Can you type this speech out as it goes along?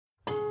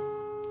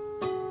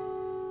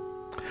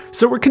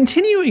So we're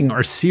continuing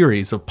our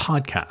series of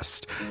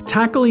podcasts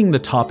tackling the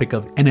topic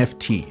of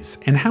NFTs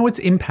and how it's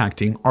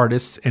impacting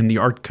artists and the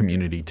art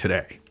community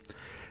today.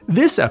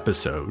 This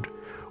episode,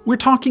 we're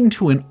talking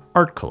to an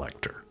art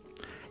collector.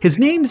 His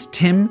name's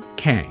Tim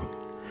Kang,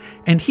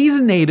 and he's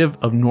a native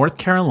of North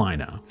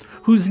Carolina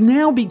who's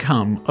now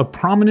become a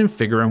prominent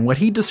figure in what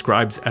he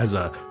describes as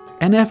a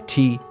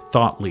NFT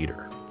thought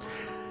leader.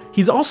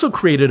 He's also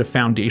created a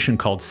foundation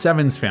called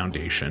Sevens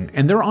Foundation,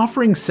 and they're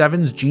offering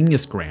Sevens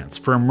Genius Grants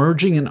for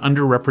emerging and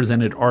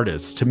underrepresented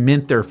artists to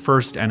mint their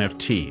first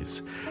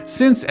NFTs.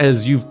 Since,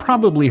 as you've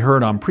probably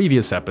heard on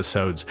previous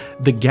episodes,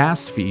 the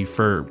gas fee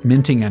for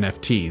minting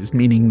NFTs,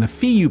 meaning the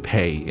fee you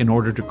pay in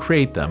order to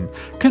create them,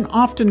 can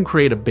often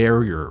create a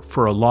barrier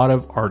for a lot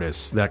of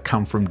artists that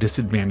come from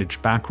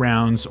disadvantaged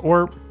backgrounds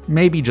or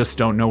maybe just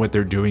don't know what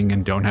they're doing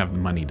and don't have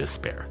money to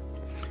spare.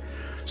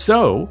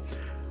 So,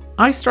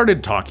 I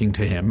started talking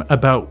to him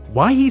about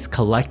why he's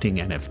collecting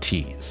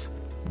NFTs,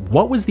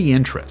 what was the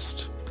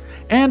interest,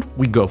 and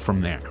we go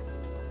from there.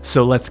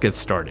 So let's get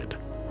started.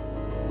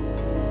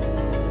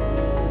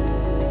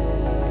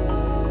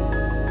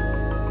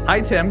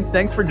 Hi, Tim.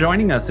 Thanks for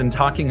joining us and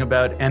talking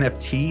about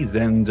NFTs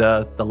and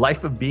the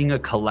life of being a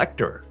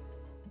collector.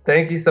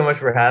 Thank you so much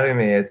for having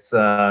me. It's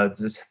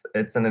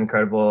an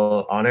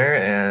incredible honor,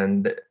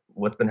 and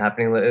what's been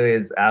happening lately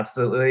is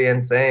absolutely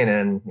insane.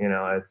 And,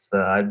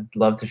 I'd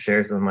love to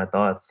share some of my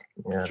thoughts.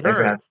 Yeah,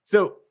 sure.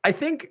 So I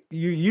think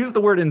you use the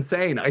word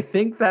insane. I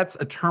think that's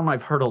a term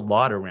I've heard a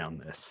lot around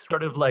this.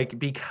 Sort of like,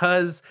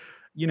 because,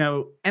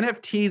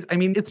 NFTs, I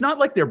mean, it's not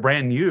like they're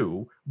brand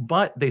new,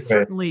 but they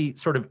certainly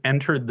sort of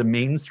entered the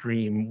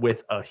mainstream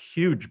with a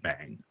huge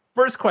bang.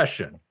 First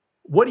question,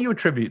 what do you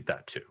attribute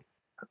that to?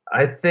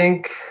 I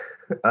think,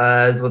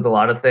 as with a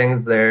lot of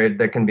things, there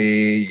can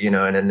be,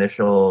 an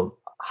initial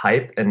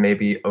hype and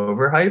maybe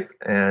overhype.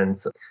 And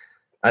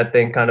I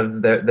think kind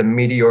of the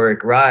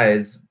meteoric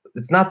rise,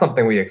 it's not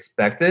something we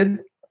expected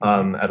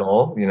at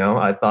all.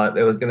 I thought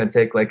it was going to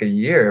take like a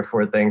year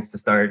for things to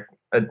start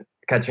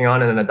catching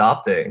on and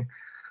adopting.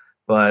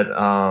 But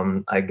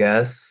I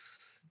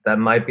guess that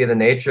might be the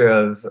nature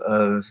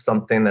of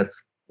something that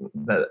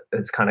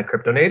is kind of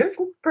crypto native,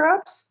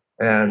 perhaps,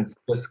 and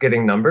just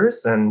getting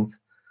numbers. And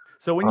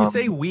so when you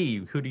say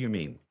we, who do you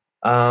mean?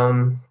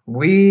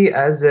 We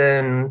as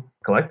in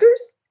collectors.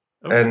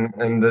 Okay.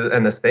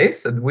 and the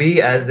space.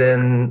 We as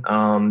in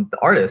the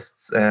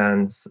artists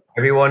and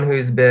everyone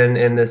who's been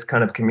in this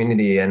kind of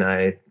community. And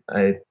I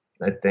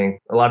think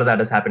a lot of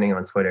that is happening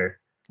on Twitter.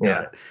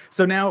 Yeah.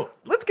 So now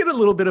let's get a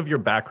little bit of your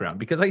background,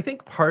 because I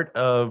think part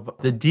of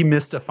the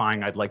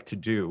demystifying I'd like to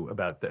do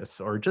about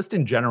this, or just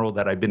in general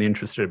that I've been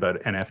interested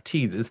about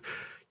NFTs, is,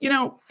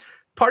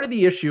 part of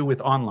the issue with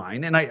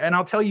online, and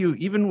I'll tell you,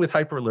 even with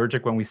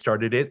Hyperallergic, when we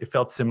started it, it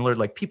felt similar.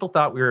 Like, people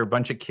thought we were a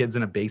bunch of kids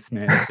in a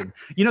basement. And,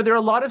 there are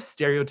a lot of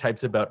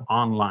stereotypes about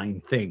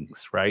online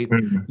things, right?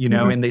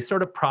 Mm-hmm. And they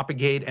sort of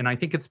propagate. And I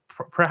think it's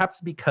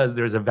perhaps because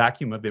there's a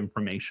vacuum of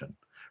information,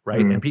 right?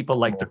 Mm-hmm. And people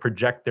like to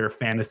project their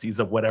fantasies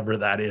of whatever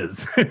that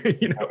is,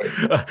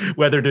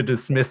 whether to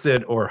dismiss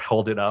it or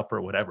hold it up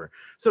or whatever.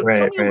 So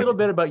tell me a little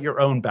bit about your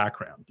own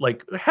background.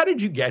 Like, how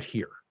did you get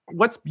here?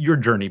 What's your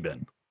journey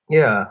been?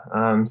 Yeah.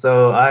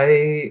 So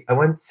I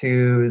went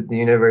to the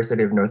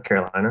University of North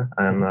Carolina.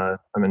 I'm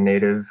a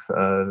native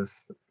of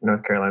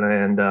North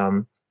Carolina, and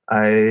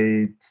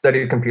I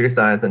studied computer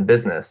science and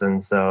business.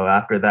 And so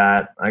after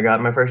that, I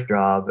got my first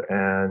job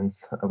and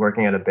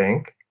working at a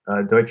bank,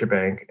 Deutsche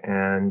Bank.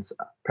 And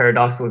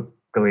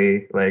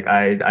paradoxically, like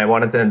I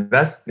wanted to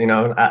invest.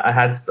 I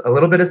had a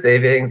little bit of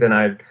savings, and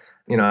I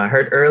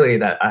heard early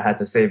that I had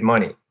to save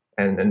money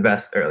and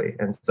invest early.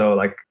 And so,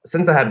 like,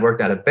 since I had worked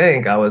at a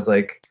bank, I was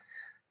like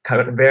kind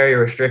of very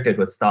restricted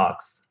with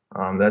stocks.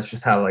 That's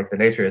just how like the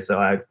nature is. So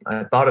I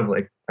thought of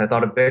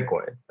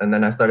Bitcoin, and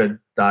then I started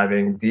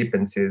diving deep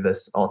into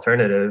this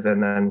alternative,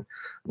 and then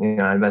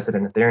I invested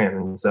in Ethereum.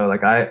 And so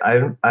like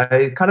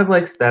I kind of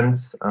like stemmed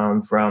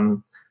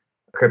from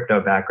crypto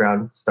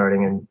background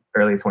starting in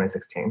early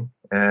 2016,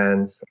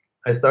 and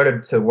I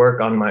started to work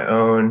on my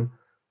own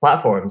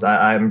platforms.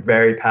 I'm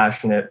very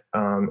passionate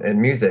in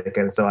music,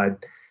 and so I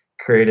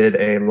created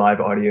a live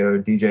audio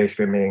DJ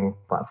streaming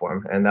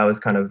platform. And that was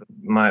kind of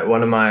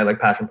one of my like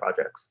passion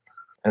projects.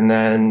 And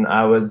then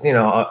I was,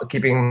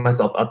 keeping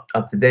myself up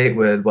to date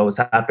with what was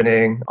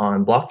happening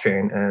on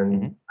blockchain,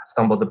 and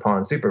stumbled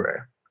upon Super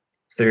Rare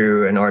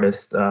through an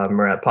artist,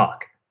 Murat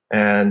Pak.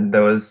 And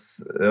there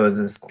was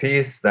this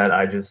piece that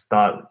I just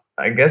thought,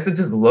 I guess it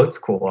just looks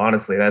cool.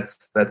 Honestly,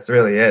 that's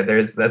really it.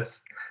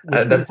 That's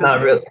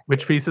not really.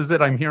 Which piece is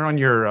it? I'm here on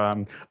your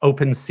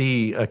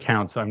OpenSea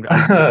account, so I'm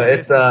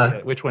it's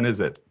which one is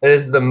it? It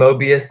is the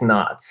Mobius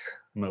knot.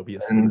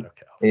 Mobius. And,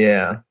 okay.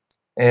 Yeah,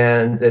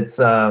 and it's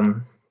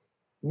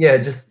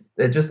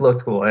it just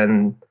looked cool,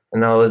 and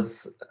I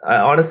was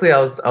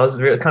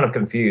really kind of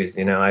confused.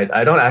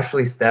 I don't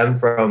actually stem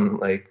from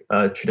like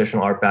a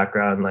traditional art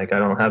background. Like I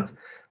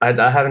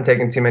haven't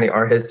taken too many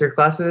art history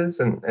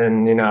classes,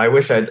 and I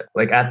wish I'd,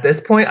 like, at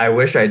this point I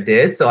wish I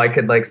did, so I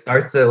could like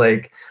start to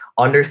like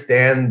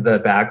understand the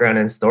background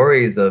and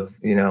stories of,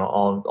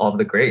 all of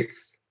the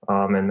greats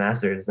and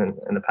masters in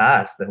the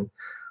past.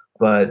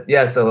 But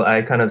yeah, so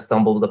I kind of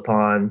stumbled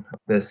upon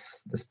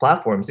this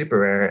platform, Super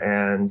Rare,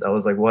 and I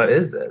was like, what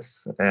is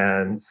this?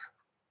 And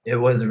it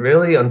was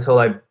really until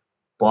I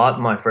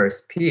bought my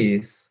first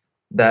piece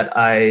that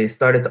I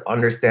started to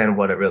understand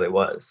what it really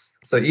was.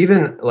 So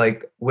even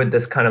like with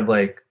this kind of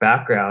like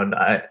background,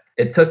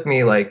 it took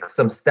me like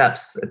some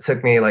steps. It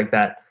took me like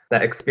that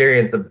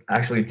experience of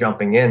actually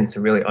jumping in to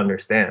really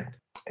understand.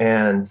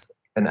 And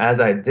as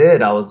I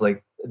did, I was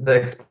like, the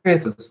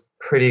experience was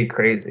pretty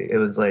crazy. It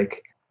was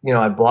like,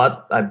 I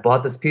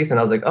bought this piece and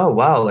I was like, oh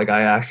wow, like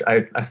I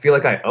feel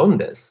like I own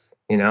this,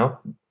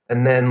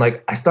 And then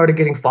like I started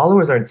getting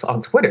followers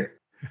on Twitter.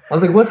 I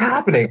was like, what's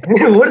happening?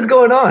 What is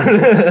going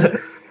on?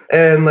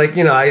 And like,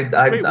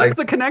 Wait, what's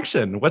the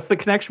connection? What's the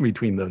connection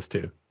between those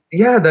two?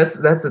 Yeah, that's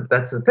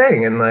the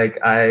thing. And like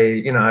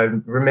I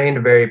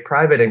remained very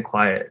private and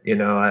quiet,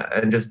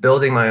 and just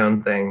building my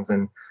own things.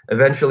 And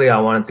eventually I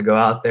wanted to go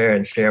out there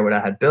and share what I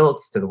had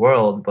built to the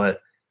world,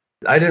 but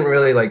I didn't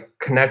really like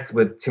connect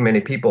with too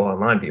many people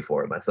online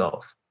before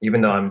myself,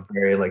 even though I'm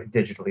very like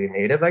digitally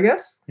native, I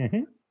guess.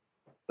 Mm-hmm.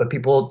 But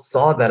people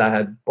saw that I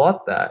had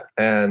bought that,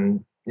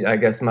 and I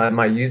guess my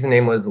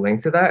username was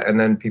linked to that, and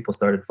then people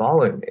started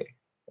following me,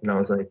 and I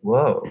was like,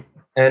 whoa.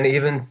 And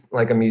even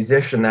like a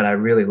musician that I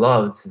really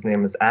loved, his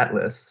name was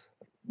Atlas.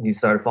 He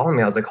started following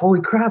me. I was like, holy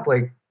crap!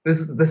 Like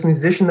this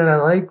musician that I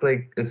like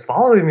is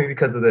following me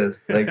because of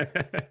this. Like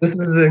this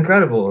is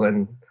incredible.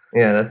 And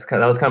yeah, that was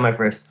kind of my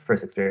first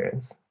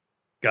experience.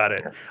 Got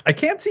it. I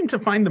can't seem to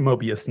find the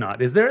Mobius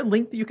knot. Is there a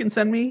link that you can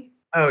send me?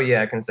 Oh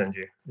yeah, I can send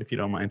you if you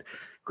don't mind.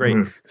 Great.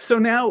 Mm-hmm. So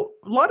now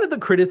a lot of the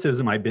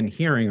criticism I've been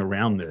hearing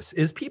around this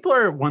is people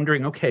are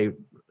wondering, okay,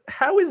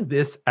 how is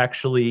this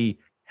actually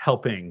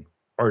helping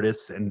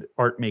artists and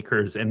art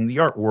makers and the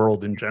art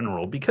world in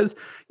general? Because,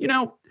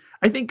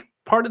 I think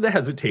part of the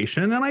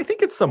hesitation, and I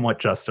think it's somewhat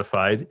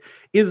justified,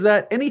 is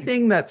that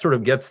anything that sort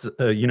of gets,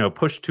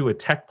 pushed to a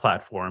tech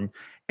platform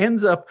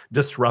ends up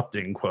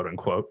disrupting, quote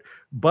unquote,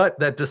 but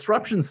that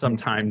disruption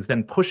sometimes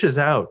then pushes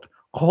out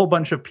a whole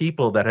bunch of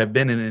people that have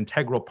been an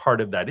integral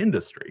part of that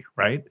industry,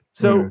 right?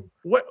 So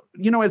what,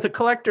 as a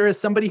collector, as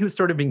somebody who's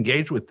sort of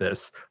engaged with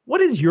this,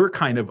 what is your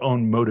kind of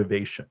own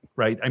motivation,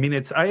 right? I mean,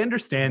 I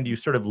understand you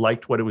sort of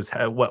liked what was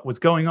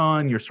going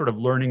on. You're sort of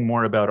learning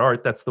more about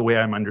art. That's the way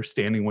I'm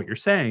understanding what you're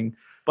saying.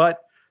 But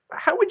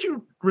how would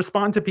you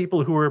respond to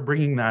people who are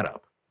bringing that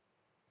up?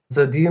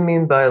 So do you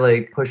mean by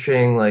like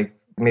pushing like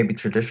maybe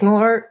traditional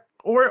art?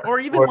 Or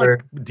even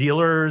like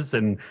dealers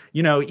and,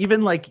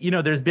 even like,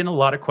 there's been a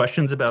lot of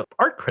questions about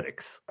art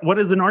critics. What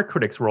is an art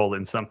critic's role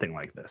in something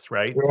like this,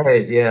 right?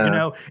 Right,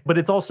 yeah. But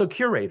it's also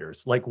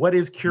curators. Like, what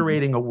is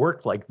curating a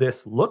work like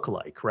this look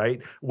like,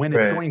 right? When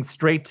it's going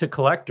straight to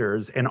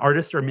collectors and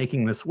artists are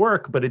making this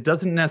work, but it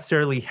doesn't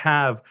necessarily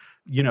have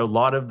a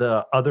lot of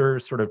the other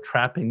sort of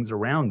trappings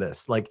around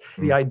this. Like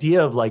the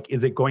idea of like,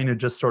 is it going to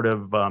just sort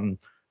of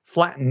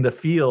flatten the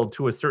field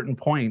to a certain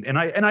point? And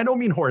I don't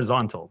mean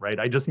horizontal, right?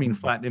 I just mean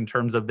flatten in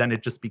terms of then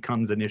it just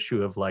becomes an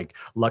issue of like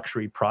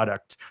luxury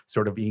product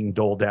sort of being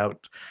doled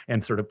out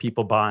and sort of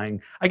people buying.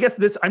 I guess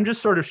I'm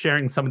just sort of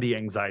sharing some of the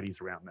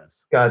anxieties around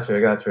this.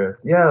 Gotcha.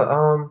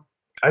 Yeah,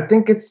 I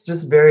think it's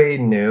just very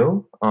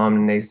new,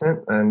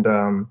 nascent, and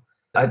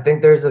I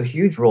think there's a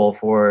huge role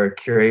for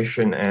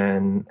curation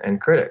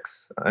and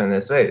critics in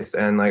this space.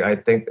 And like I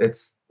think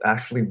it's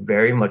actually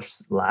very much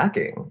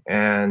lacking.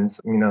 And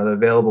the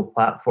available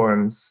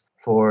platforms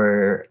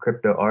for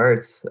crypto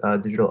arts,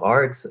 digital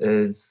arts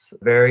it's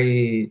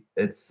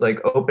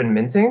like open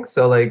minting.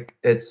 So like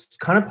it's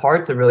kind of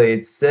hard to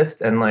really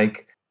sift and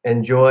like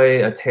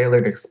enjoy a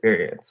tailored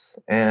experience.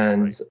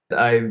 And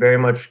I very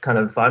much kind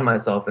of find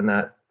myself in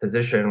that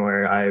position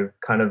where I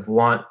kind of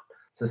want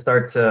to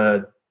start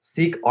to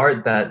seek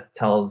art that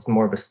tells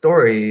more of a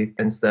story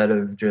instead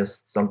of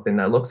just something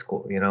that looks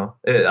cool,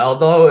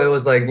 although it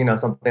was like,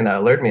 something that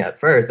allured me at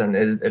first, and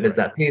it is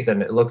that piece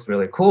and it looks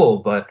really cool,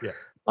 but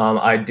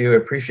I do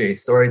appreciate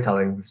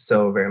storytelling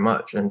so very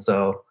much. And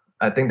so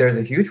I think there's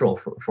a huge role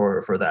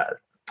for that.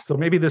 So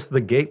maybe this is the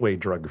gateway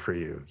drug for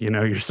you,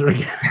 you're sort of.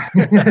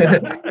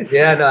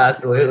 Yeah, no,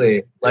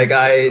 absolutely. Like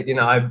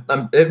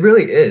it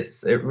really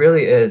is.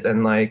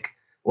 And like,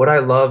 what I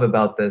love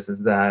about this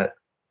is that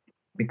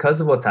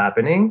because of what's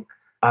happening,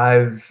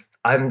 I'm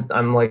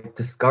like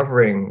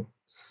discovering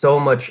so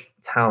much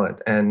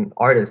talent and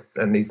artists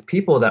and these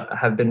people that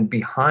have been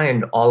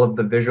behind all of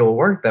the visual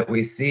work that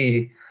we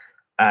see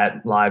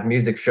at live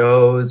music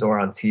shows or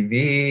on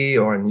TV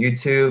or on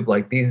YouTube,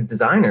 like these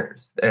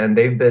designers, and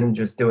they've been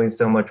just doing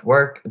so much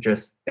work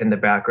just in the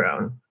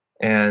background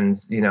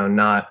and,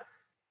 not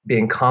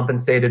being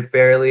compensated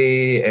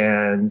fairly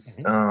and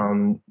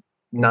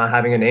not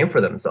having a name for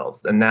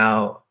themselves. And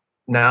now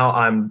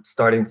I'm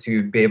starting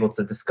to be able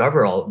to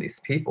discover all of these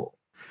people.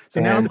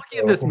 So now I'm looking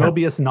at this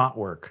Mobius knot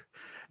work.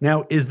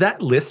 Now, is that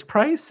list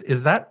price?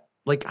 Is that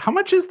like, how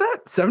much is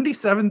that?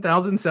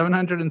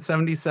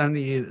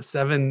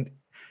 77,777.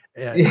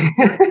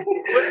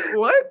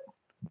 What?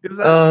 Is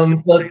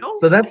that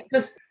so that's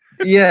just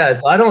Yeah,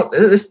 so I don't.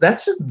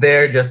 That's just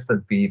there just to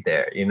be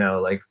there, you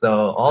know. Like so, So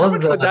all how of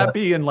much would that the.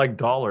 be in like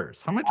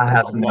dollars? How much? I That's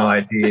have a no lot.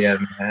 idea,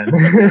 man.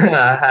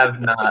 I have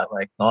not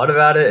like thought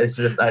about it. It's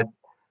just I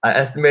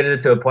estimated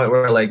it to a point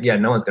where like, yeah,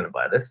 no one's gonna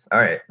buy this. All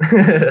right.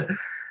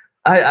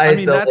 I I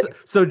mean, so that's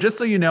so just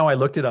so you know, I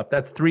looked it up.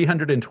 That's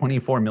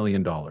 $324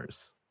 million.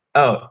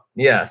 Oh,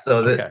 yeah.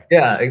 So that Okay.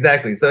 yeah,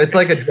 exactly. So it's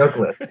like a joke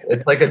list.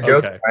 It's like a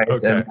joke Okay.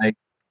 price and Okay. like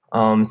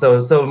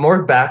so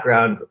more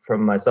background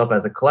from myself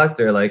as a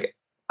collector, like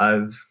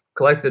I've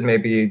collected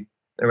maybe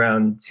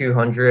around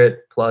 200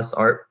 plus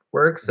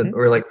artworks Mhm.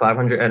 or like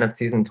 500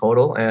 NFTs in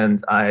total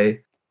and I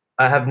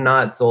have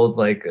not sold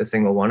like a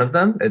single one of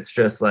them. It's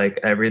just like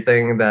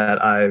everything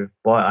that I've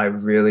bought I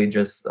really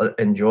just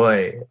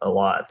enjoy a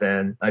lot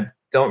and I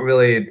don't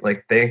really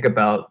like think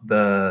about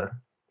the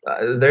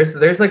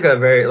there's like a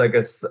very like a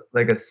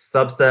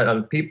subset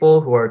of people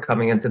who are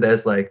coming into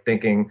this like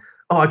thinking,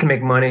 oh, I can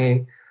make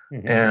money,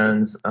 Mhm.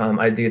 and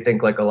I do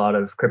think like a lot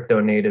of crypto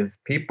native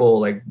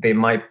people like they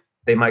might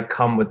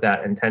come with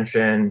that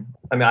intention.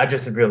 I mean, I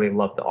just really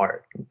love the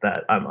art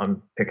that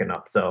I'm picking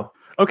up. So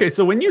Okay,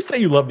 so when you say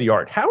you love the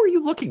art, how are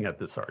you looking at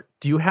this art?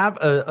 Do you have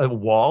a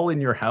wall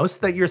in your house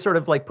that you're sort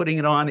of like putting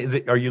it on?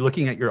 Are you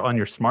looking at your on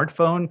your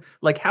smartphone?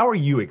 Like, how are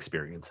you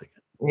experiencing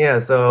it? yeah,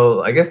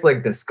 so I guess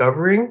like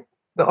discovering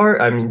the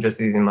art, I mean, just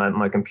using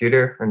my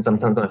computer and Mhm.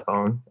 sometimes my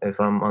phone if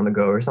I'm on the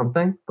go or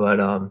something. But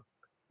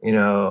you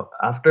know,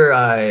 after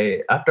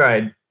I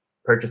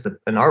purchased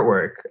an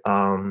artwork,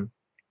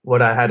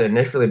 what I had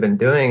initially been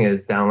doing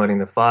is downloading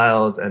the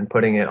files and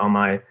putting it on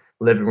my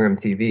living room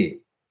TV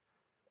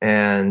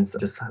and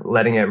just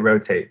letting it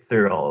rotate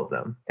through all of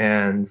them.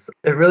 And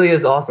it really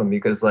is awesome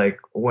because like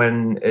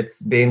when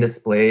it's being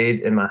displayed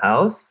in my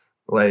house,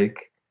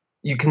 like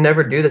you can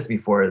never do this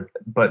before,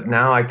 but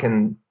now I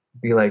can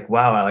be like,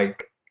 wow,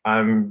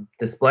 I'm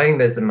displaying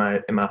this in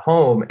my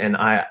home and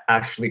I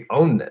actually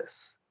own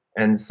this.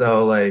 And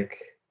so like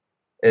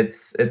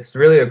it's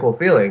really a cool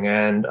feeling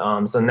and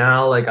so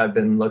now like I've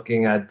been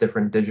looking at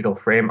different digital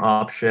frame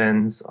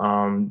options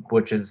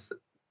which is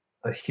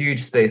a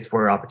huge space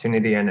for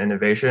opportunity and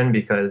innovation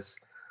because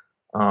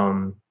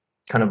um,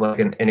 kind of like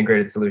an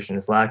integrated solution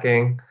is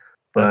lacking.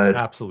 That's But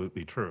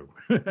absolutely true.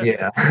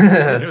 yeah,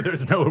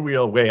 There's no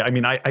real way. I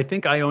mean, I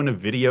think I own a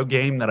video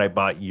game that I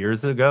bought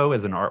years ago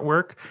as an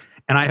artwork,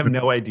 and I have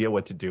no idea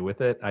what to do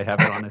with it. I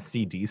have it on a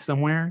CD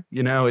somewhere.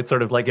 It's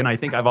sort of like, and I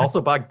think I've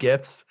also bought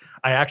GIFs.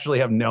 I actually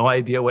have no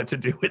idea what to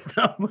do with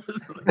them.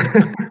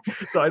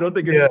 So I don't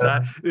think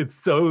yeah. it's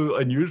so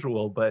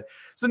unusual. But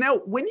so now,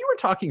 when you were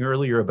talking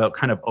earlier about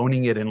kind of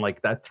owning it and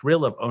like that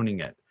thrill of owning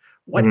it,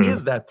 what Mhm.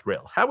 is that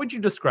thrill? How would you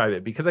describe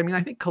it? Because I mean,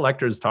 I think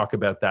collectors talk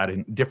about that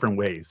in different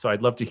ways. So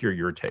I'd love to hear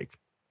your take.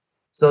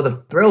 So the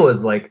thrill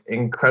was like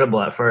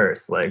incredible at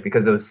first, like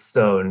because it was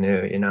so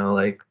new, you know,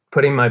 like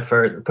putting that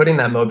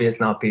Mobius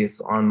knot piece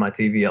on my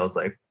TV, I was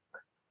like,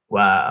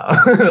 wow,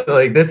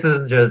 like this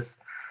is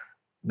just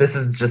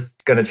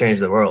gonna change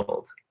the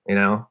world, you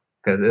know,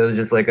 because it was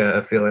just like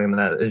a feeling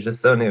that is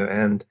just so new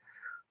and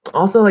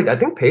also like I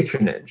think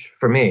patronage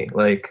for me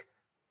like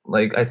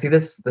I see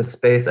this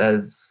space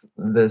as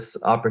this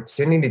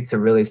opportunity to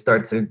really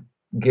start to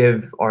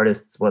give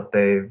artists what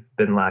they've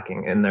been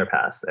lacking in their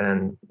past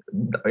and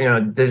you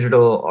know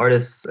digital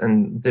artists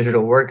and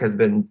digital work has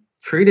been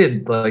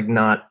treated like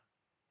not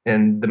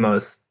in the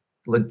most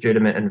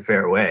legitimate and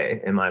fair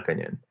way in my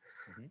opinion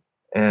Mhm.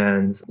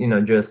 and you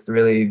know just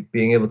really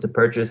being able to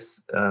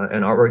purchase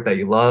an artwork that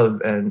you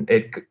love and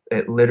it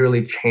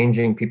literally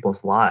changing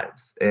people's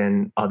lives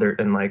in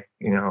like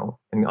you know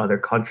in other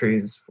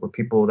countries for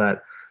people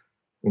that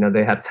you know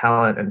they have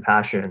talent and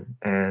passion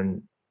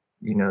and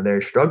you know they're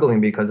struggling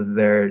because of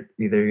their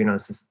either you know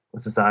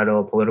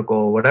societal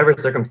political whatever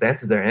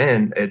circumstances they're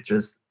in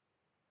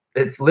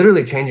it's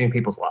literally changing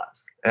people's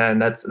lives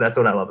and that's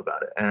what I love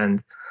about it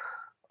and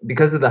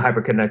because of the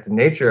hyperconnected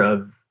nature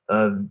of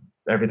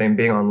everything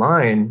being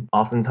online,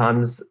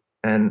 oftentimes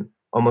and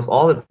almost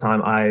all the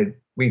time,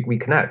 we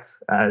connect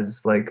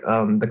as like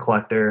the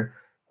collector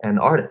and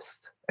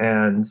artist,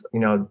 and you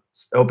know,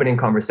 opening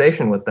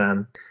conversation with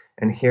them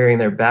and hearing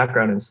their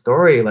background and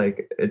story,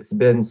 like it's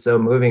been so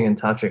moving and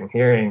touching.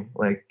 Hearing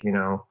like you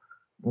know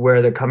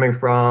where they're coming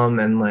from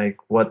and like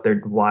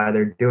why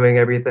they're doing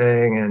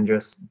everything and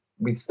just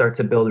we start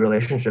to build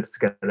relationships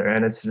together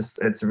and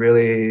it's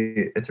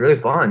really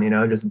fun you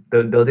know just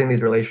building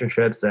these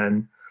relationships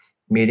and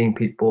meeting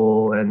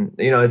people and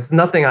you know it's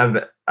nothing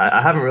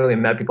I haven't really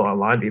met people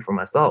online before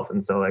myself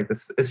and so like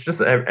this it's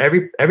just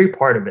every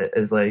part of it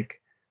is like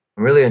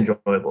really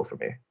enjoyable for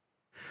me.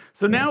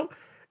 So Yeah, now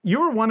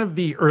you're one of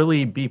the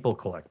early Beeple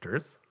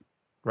collectors,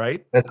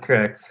 right? that's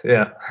correct.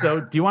 Yeah.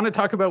 So do you want to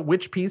talk about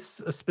which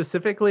piece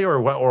specifically,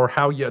 or what, or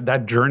how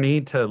that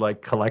journey to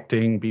like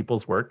collecting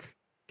Beeple's work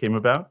came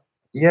about?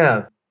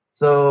 Yeah.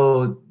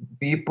 So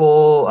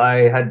people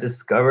I had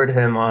discovered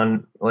him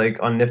on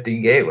like on Nifty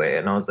Gateway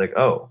and I was like,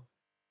 oh,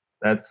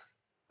 that's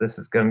this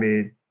is gonna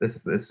be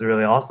this is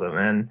really awesome.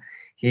 And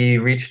he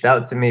reached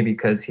out to me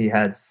because he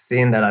had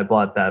seen that I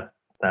bought that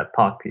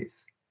POC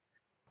piece.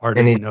 And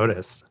Artists he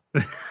noticed.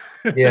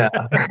 Yeah.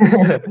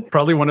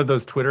 Probably one of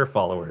those Twitter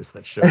followers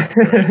that showed up,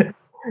 right?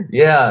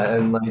 Yeah,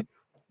 and like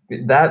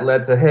that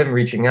led to him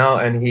reaching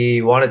out, and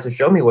he wanted to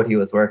show me what he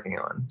was working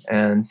on,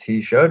 and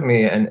he showed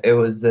me, and it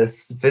was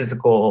this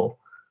physical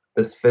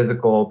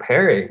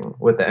pairing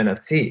with the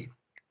NFT,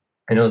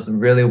 and it was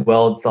really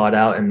well thought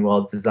out and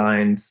well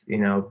designed,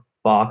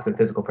 box and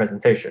physical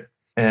presentation.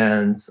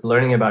 And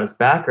learning about his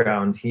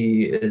background,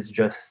 he's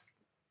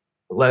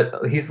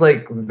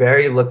like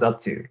very looked up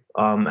to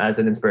as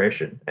an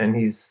inspiration, and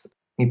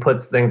he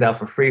puts things out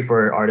for free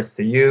for artists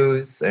to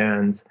use.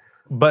 And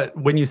But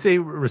when you say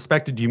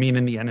respected, do you mean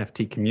in the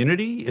NFT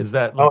community? Is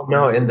that like, oh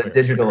no, in the back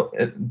digital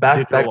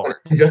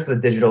art? in just the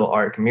digital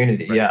art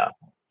community, Right. yeah.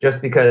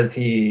 Just because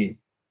he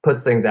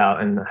puts things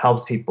out and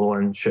helps people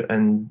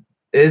and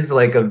is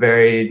like a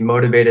very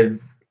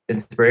motivative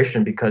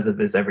inspiration because of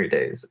his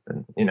everydays,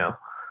 and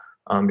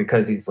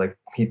because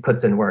he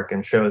puts in work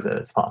and shows that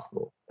it's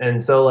possible. And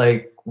so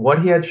like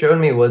what he had shown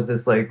me was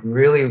this like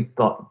really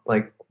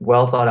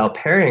well thought out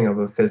pairing of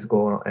a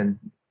physical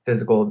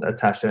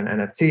attached to an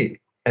NFT.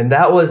 And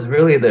that was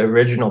really the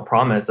original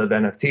promise of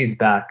NFTs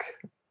back.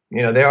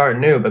 They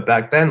aren't new, but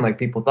back then, like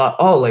people thought,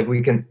 oh, like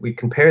we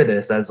can pair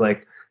this as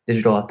like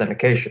digital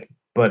authentication.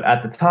 But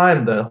at the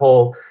time, the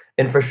whole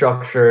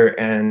infrastructure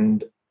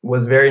and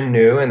was very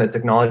new, and the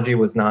technology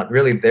was not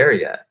really there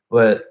yet.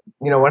 But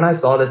when I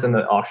saw this and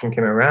the auction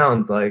came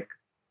around, like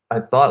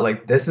I thought,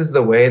 like this is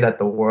the way that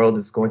the world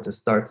is going to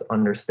start to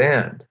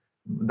understand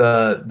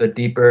the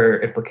deeper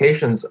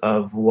implications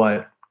of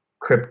what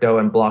crypto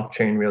and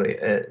blockchain really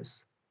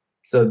is.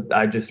 So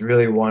I just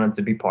really wanted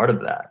to be part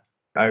of that.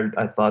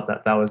 I thought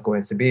that was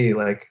going to be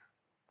like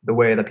the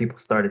way that people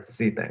started to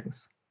see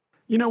things.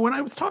 When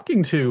I was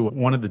talking to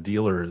one of the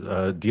dealers,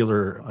 a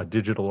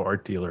digital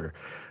art dealer,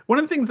 one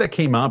of the things that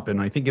came up,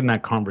 and I think in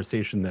that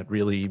conversation that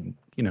really,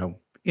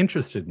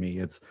 interested me,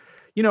 it's,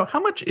 how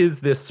much is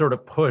this sort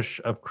of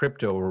push of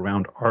crypto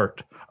around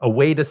art a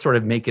way to sort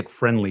of make it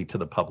friendly to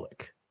the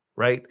public,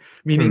 right?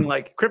 Meaning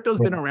like crypto's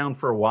been around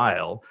for a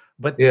while,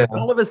 but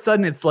all of a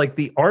sudden it's like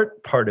the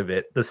art part of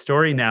it, the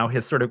story now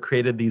has sort of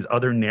created these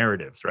other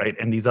narratives, right?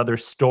 And these other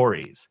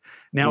stories.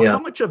 Now, how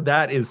much of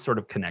that is sort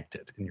of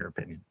connected in your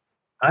opinion?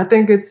 I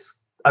think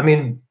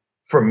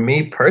for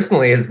me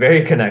personally, it's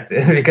very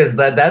connected because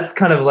that's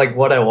kind of like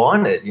what I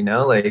wanted,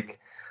 like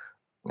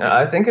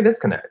I think it is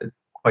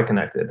quite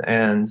connected.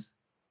 And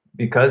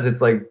because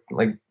it's like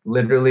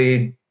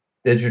literally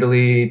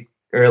digitally,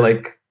 or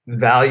like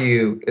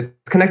value, it's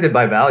connected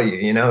by value,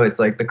 it's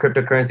like the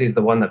cryptocurrency is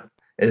the one that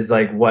is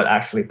like what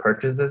actually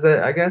purchases it,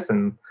 I guess,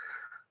 and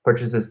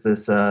purchases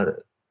this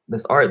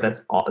art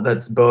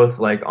that's both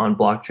like on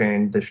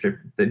blockchain,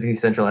 the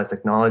decentralized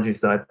technology.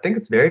 So I think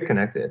it's very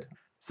connected.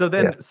 So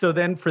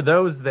then for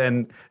those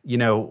then,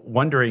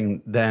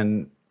 wondering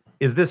then,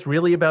 is this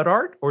really about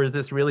art or is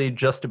this really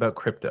just about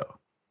crypto?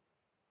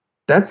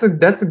 That's a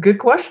good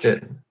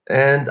question.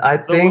 And I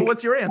think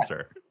what's your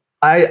answer?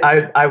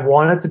 I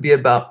want it to be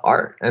about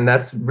art, and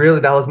that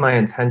was my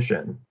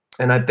intention.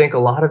 And I think a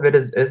lot of it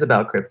is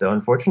about crypto,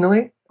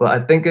 unfortunately, but I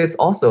think it's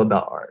also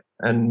about art,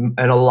 and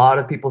a lot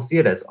of people see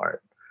it as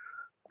art.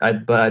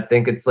 But I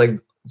think it's like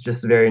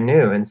just very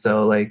new, and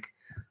so like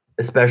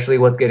especially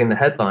what's getting the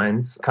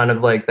headlines, kind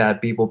of like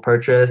that people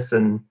purchase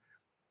and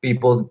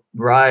people's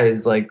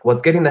rise. Like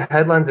what's getting the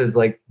headlines is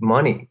like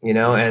money,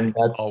 and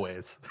that's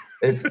always.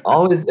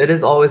 it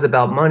is always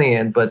about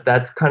money, but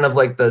that's kind of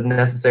like the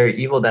necessary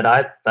evil that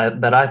I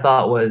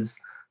thought was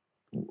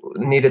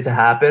needed to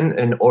happen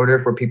in order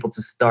for people to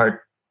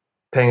start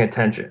paying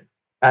attention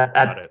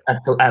at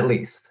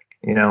least,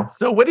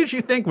 So what did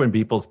you think when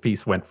Beeple's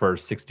piece went for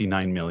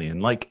 69 million?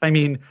 Like, I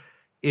mean,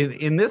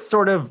 in this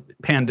sort of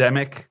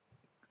pandemic,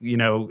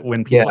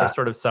 when people are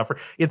sort of suffering,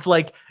 it's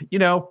like,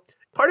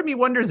 part of me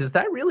wonders, is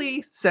that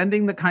really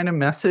sending the kind of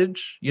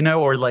message,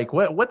 or like,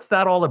 what's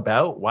that all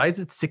about? Why is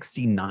it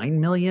 69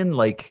 million?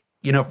 Like,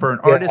 for an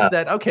artist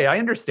that, okay, I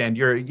understand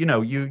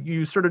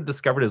you sort of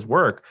discovered his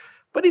work,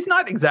 but he's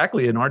not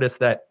exactly an artist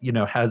that,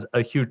 has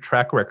a huge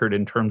track record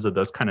in terms of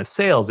those kind of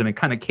sales. And it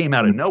kind of came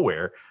out of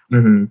nowhere.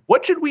 Mm-hmm.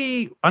 What should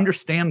we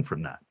understand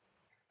from that?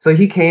 So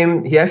he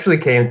actually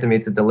came to me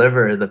to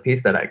deliver the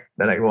piece that I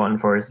won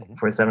for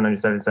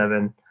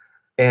 777.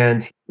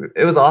 And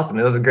it was awesome.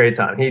 It was a great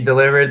time. He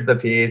delivered the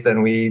piece,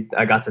 and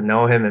I got to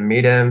know him and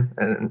meet him,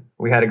 and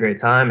we had a great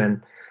time.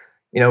 And,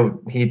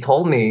 he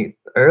told me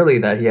early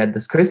that he had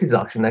this Christie's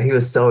auction that he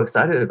was so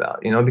excited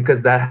about,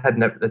 because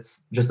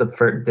it's just a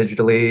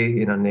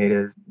digitally,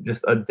 native,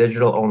 just a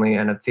digital only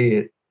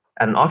NFT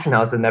at an auction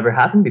house that never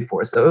happened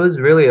before. So it was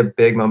really a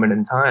big moment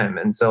in time.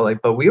 And so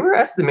but we were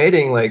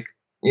estimating like,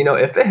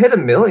 if it hit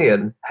 1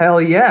 million,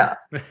 hell yeah,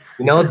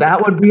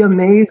 that would be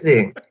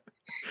amazing.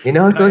 So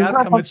it's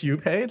not how much you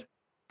paid.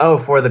 Oh,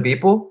 for the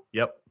Beeple?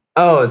 Yep.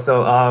 Oh,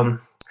 so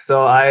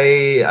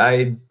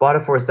I bought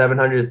it for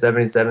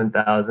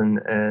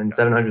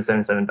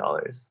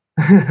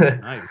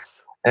 $777,777.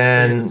 Nice.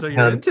 And so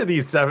you're into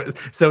these seven.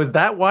 So is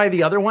that why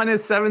the other one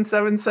is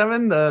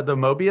 777? The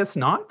Mobius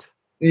not?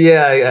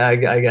 Yeah,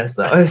 I guess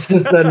so. It's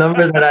just the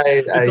number that I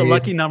It's a use.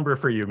 lucky number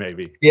for you,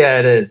 maybe. Yeah,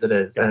 it is,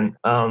 Got and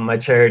my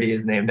charity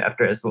is named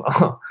after it as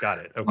well. Got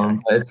it. Okay.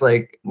 But it's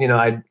like,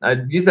 I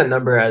use that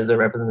number as a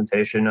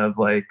representation of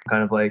like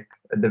kind of like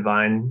a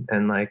divine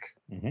and like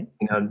Hmm.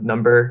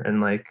 number,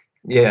 and like,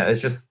 yeah,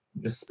 it's just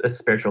a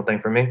spiritual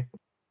thing for me.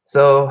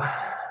 So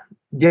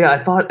yeah, I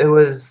thought it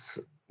was,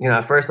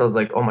 at first I was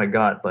like, oh my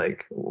god,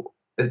 like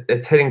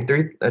it's hitting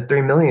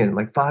 3 million,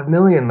 like 5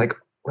 million, like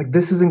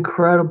this is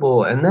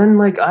incredible. And then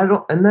like I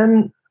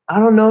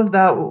don't know if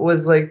that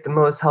was like the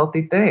most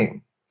healthy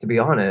thing, to be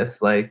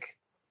honest. Like,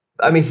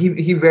 I mean,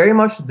 he very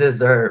much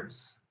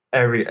deserves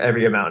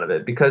every amount of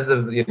it because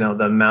of the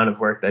amount of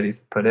work that he's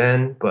put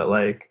in. But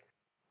like,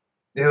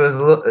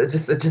 it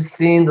just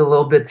seemed a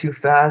little bit too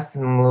fast,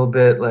 and a little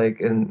bit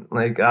like, and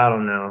like, I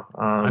don't know.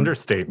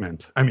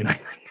 Understatement. I mean,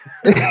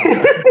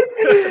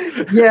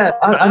 Yeah,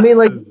 I mean,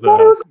 like, is,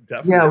 yeah,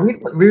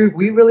 definitely.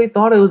 we really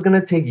thought it was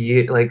gonna take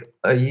like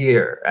a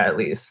year at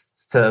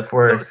least So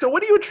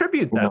what do you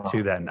attribute you that know.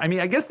 to then? I mean,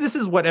 I guess this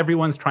is what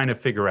everyone's trying to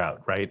figure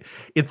out, right?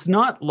 It's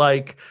not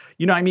like,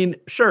 I mean,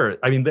 sure.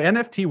 I mean, the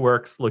NFT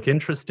works look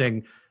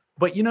interesting,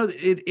 but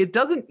it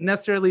doesn't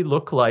necessarily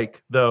look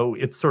like though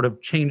it's sort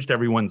of changed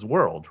everyone's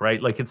world,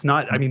 right? Like it's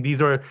not, I mean,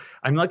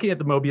 I'm looking at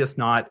the Mobius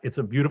knot. It's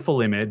a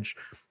beautiful image.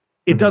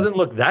 It Mhm. doesn't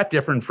look that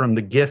different from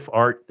the GIF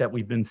art that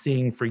we've been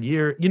seeing for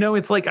years.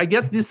 It's like, I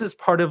guess this is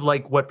part of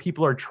like what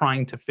people are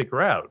trying to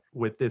figure out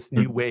with this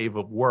new wave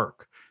of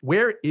work.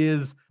 Where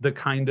is the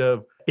kind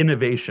of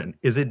innovation?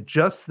 Is it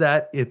just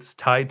that it's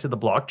tied to the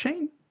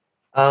blockchain?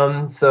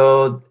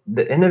 So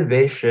the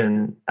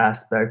innovation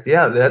aspect,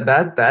 yeah,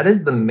 that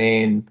is the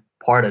main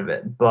part of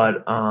it.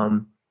 But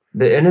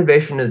the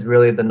innovation is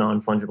really the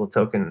non-fungible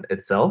token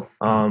itself,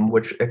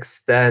 which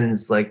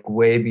extends like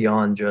way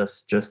beyond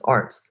just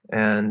arts.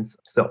 And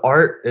so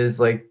art is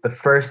like the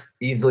first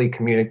easily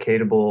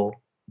communicatable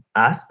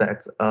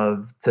aspect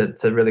of to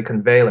really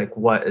convey like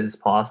what is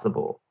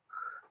possible.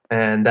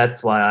 And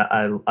that's why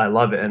I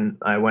love it, and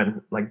I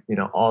went like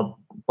all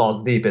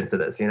balls deep into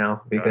this, Got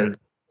it. because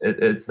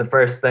it's the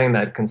first thing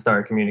that can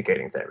start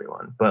communicating to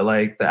everyone. But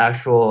like the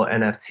actual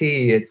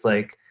NFT, it's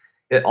like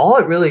all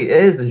it really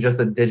is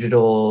just a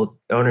digital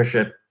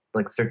ownership,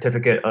 like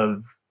certificate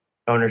of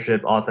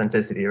ownership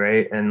authenticity,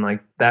 right? And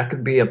like that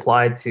could be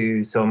applied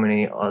to so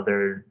many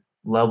other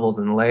levels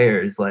and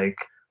layers, like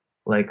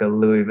a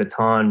Louis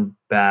Vuitton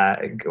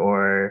bag,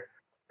 or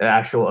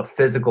a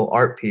physical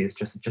art piece.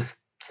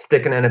 Just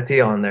stick an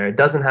NFT on there. It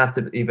doesn't have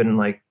to even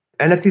like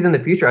NFTs in the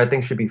future, I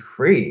think, should be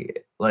free.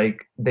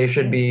 Like they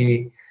should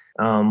be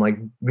like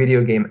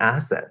video game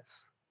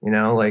assets,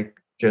 like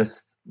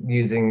just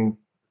using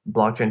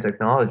blockchain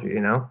technology,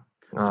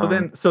 So um,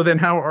 then, so then,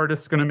 how are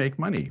artists going to make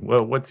money?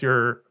 Well, what's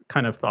your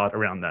kind of thought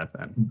around that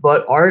then?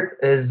 but art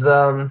is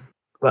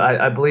but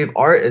I believe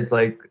art is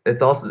like,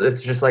 it's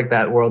just like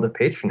that world of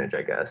patronage,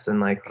 I guess.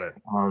 And like Got it.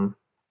 um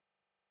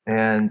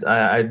and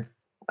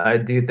I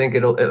do think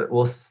it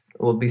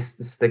will be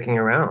sticking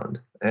around.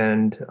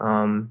 And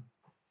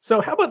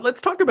So how about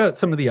let's talk about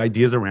some of the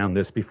ideas around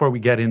this before we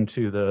get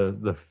into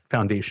the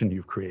foundation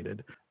you've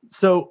created.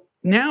 So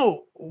now,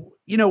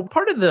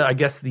 part of the, I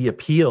guess, the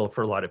appeal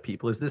for a lot of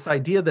people is this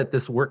idea that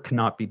this work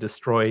cannot be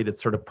destroyed.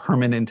 It's sort of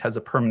permanent, has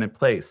a permanent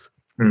place.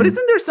 But hmm,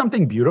 isn't there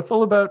something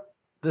beautiful about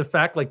the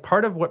fact, like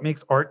part of what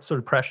makes art sort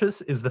of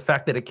precious is the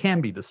fact that it can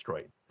be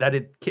destroyed, that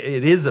it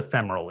is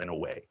ephemeral in a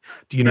way.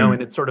 Do you know? hmm,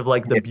 And it's sort of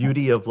like the yeah,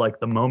 beauty of like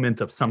the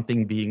moment of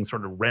something being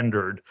sort of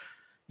rendered,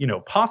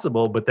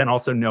 possible, but then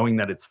also knowing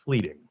that it's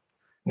fleeting.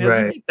 Now, do you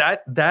right. think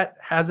that that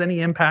has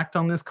any impact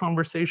on this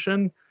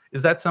conversation?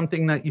 Is that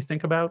something that you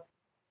think about?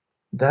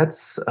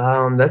 That's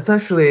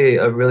actually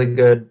a really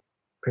good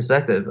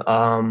perspective.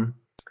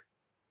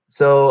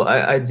 So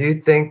I do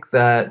think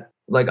that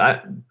like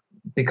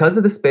because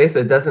of the space,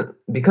 it doesn't,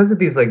 because of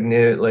these like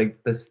new, like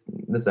this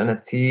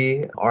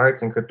NFT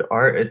arts and crypto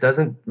art, it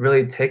doesn't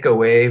really take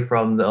away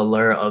from the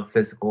allure of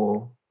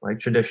physical, like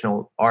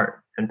traditional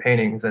art and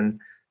paintings and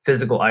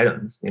physical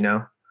items.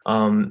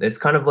 It's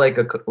kind of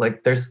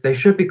like they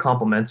should be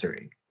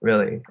complementary,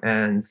 really.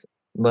 And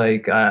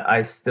like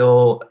I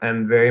still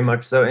am very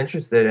much so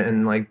interested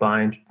in like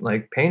buying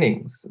like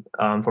paintings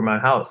for my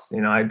house.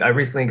 I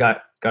recently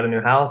got a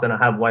new house, and I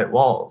have white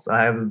walls.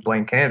 I have a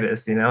blank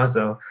canvas.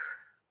 So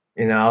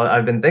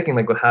I've been thinking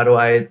like, well, how do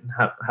I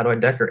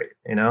decorate?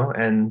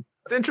 And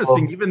It's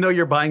interesting. so Even though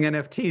you're buying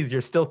NFTs,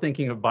 you're still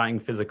thinking of buying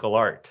physical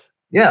art.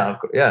 yeah, of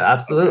course, yeah, Okay.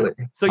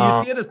 absolutely. So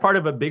you see it as part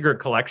of a bigger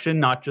collection,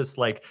 not just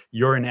like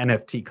you're an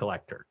NFT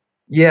collector.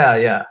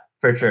 Yeah,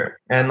 for sure.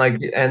 And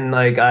like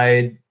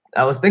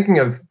I was thinking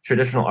of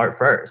traditional art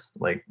first,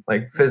 like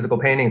physical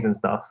paintings and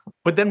stuff.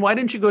 But then why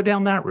didn't you go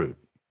down that route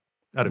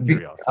out of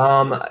curiosity?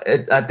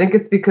 I think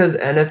it's because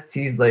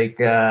NFTs, like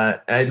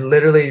I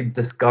literally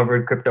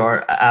discovered crypto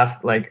art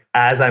after, like,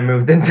 as I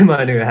moved into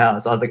my new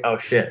house. I was like, oh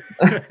shit.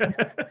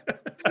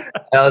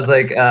 I was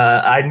like,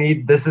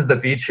 this is the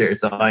future,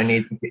 so I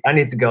need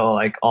to go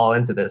like all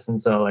into this. And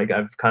so like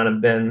I've kind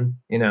of been,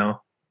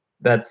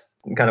 that's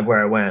kind of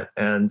where I went.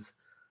 And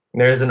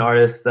There's an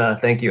artist,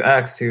 Thank You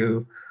X,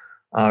 who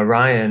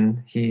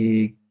Ryan,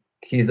 he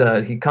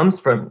comes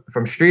from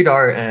street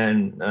art,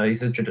 and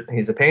he's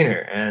a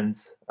painter. And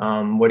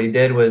what he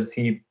did was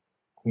he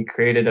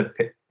created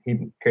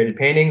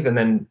paintings and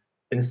then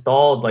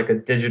installed like a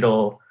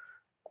digital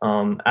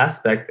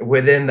aspect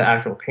within the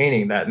actual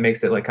painting that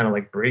makes it like kind of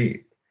like breathe.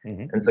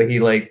 And so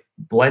he like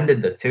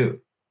blended the two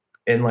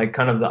in like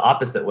kind of the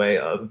opposite way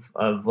of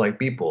like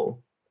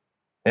people.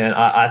 And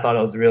I thought it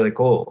was really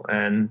cool,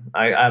 and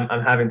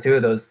I'm having two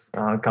of those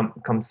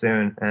come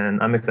soon,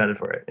 and I'm excited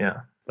for it.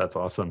 Yeah, that's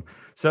awesome.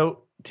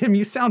 So Tim,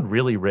 you sound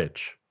really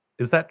rich.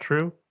 Is that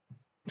true?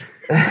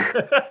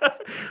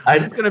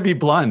 I'm just going to be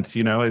blunt.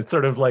 It's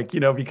sort of like,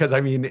 because I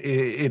mean,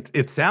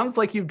 it sounds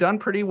like you've done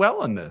pretty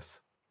well on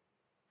this.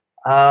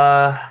 So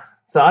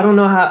I don't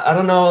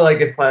know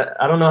like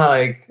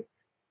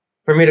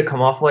for me to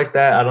come off like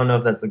that, I don't know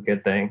if that's a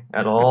good thing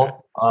at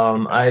all.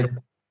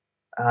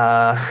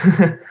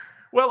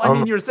 Well, I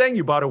mean, you're saying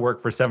you bought a work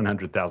for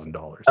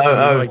 $700,000.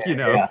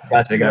 Yeah,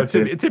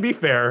 gotcha. To be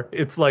fair,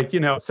 it's like,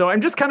 so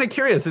I'm just kind of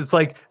curious. It's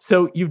like,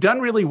 so you've done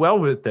really well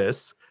with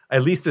this.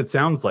 At least it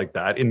sounds like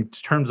that in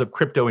terms of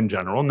crypto in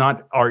general,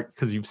 not art,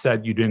 because you've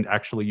said you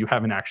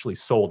haven't actually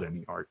sold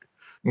any art.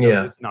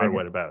 So it's not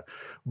what about.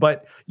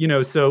 But,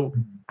 so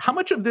how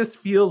much of this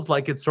feels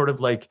like it's sort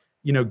of like,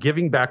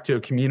 giving back to a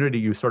community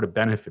you sort of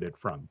benefited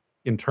from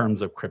in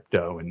terms of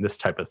crypto and this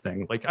type of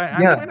thing? Like, I'm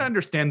trying to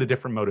understand the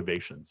different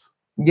motivations.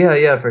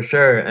 Yeah, for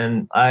sure.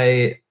 And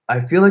I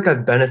feel like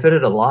I've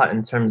benefited a lot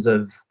in terms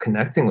of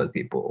connecting with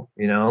people,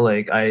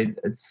 like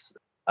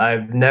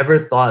I've never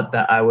thought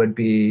that I would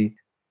be,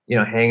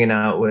 hanging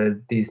out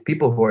with these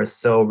people who are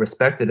so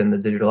respected in the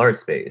digital art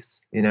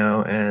space,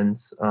 and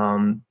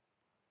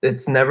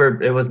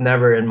it was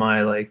never in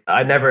my, like,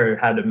 I never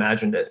had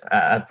imagined it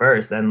at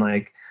first. And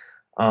like,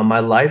 my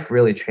life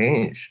really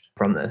changed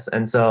from this.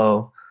 And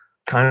so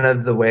kind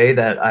of the way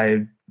that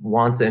I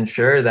want to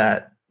ensure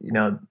that,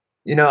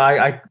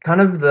 I kind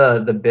of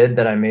the bid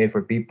that I made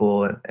for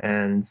people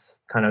and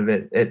kind of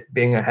it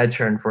being a head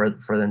turn for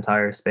the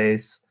entire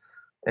space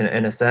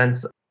in a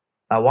sense,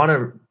 I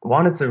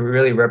wanted to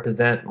really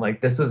represent,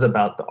 like, this was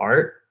about the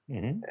art.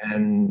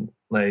 And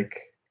like,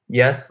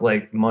 yes,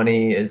 like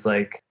money is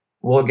like,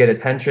 we'll get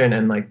attention,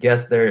 and like,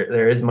 yes,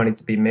 there is money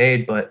to be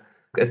made, but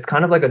it's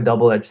kind of like a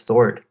double-edged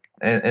sword,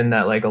 and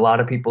that like a lot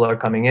of people are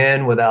coming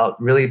in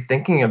without really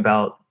thinking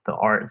about the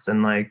arts.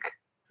 And like,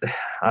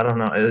 I don't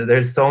know,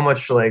 there's so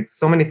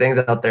many things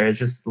out there. It's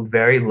just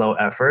very low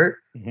effort,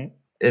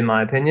 in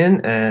my opinion.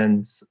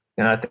 And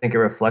I think it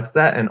reflects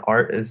that. And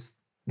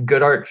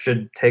good art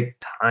should take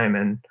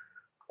time.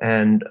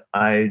 And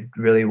I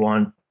really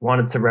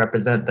wanted to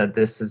represent that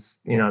this is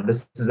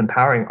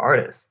empowering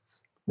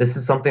artists. This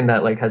is something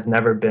that like has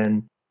never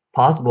been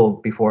possible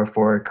before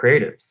for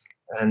creatives.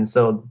 And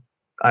so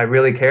I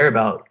really care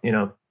about,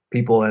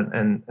 people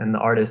and the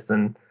artists.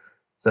 And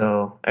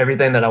so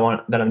everything that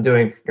I'm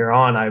doing here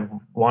on, I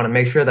want to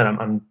make sure that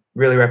I'm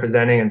really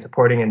representing and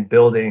supporting and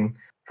building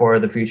for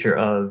the future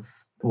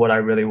of what I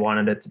really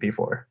wanted it to be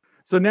for.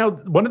 So now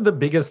one of the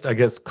biggest, I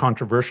guess,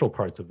 controversial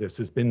parts of this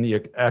has been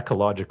the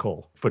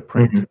ecological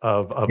footprint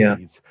of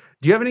these.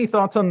 Do you have any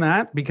thoughts on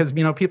that? Because,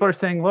 people are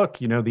saying, look,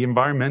 the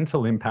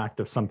environmental impact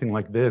of something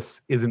like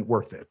this isn't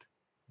worth it.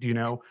 Do you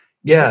know?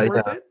 Is it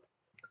worth it?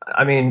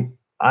 I mean,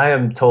 I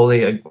am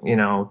totally,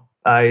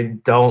 I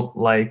don't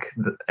like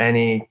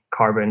any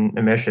carbon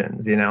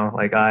emissions,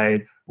 like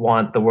I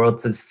want the world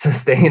to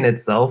sustain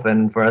itself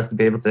and for us to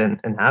be able to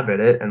inhabit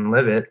it and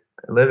live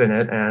in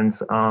it. And,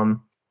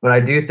 but I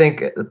do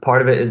think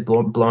part of it is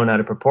blown out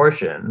of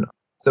proportion.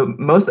 So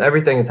most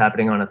everything is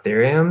happening on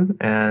Ethereum,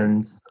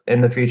 and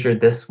in the future,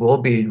 this will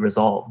be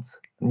resolved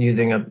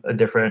using a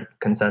different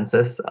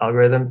consensus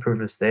algorithm,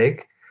 proof of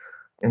stake.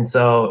 And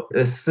so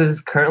this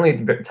is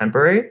currently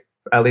temporary,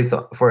 at least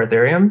for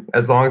Ethereum,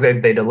 as long as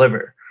they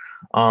deliver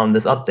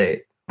this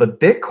update. But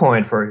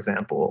Bitcoin, for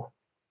example,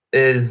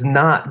 is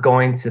not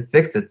going to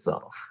fix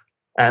itself,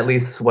 at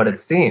least what it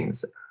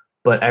seems.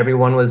 But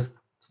everyone was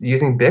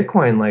using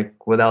Bitcoin like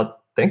without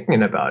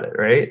thinking about it,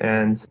 right?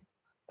 And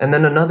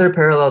then another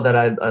parallel that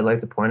I'd like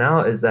to point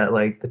out is that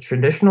like the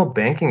traditional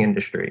banking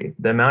industry,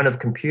 the amount of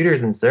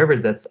computers and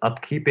servers that's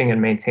upkeeping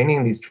and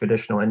maintaining these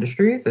traditional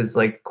industries is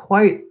like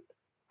quite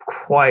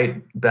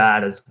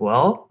bad as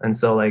well. And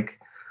so like,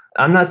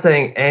 I'm not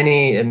saying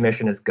any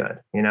emission is good,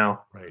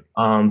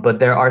 right. But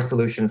there are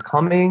solutions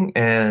coming,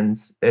 and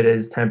it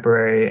is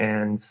temporary,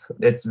 and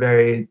it's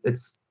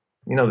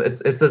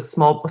a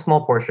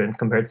small portion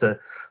compared to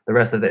the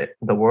rest of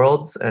the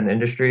worlds and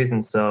industries.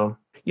 And so,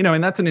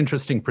 and that's an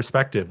interesting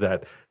perspective,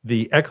 that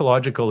the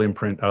ecological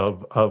imprint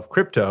of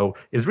crypto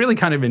is really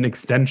kind of an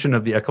extension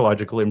of the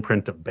ecological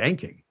imprint of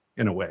banking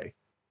in a way.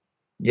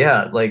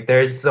 Yeah, like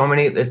there's so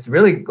many, it's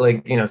really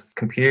like,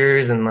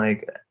 computers and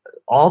like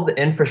all the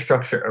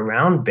infrastructure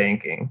around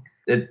banking.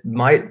 It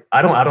might,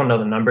 I don't know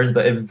the numbers,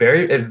 but it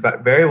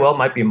very well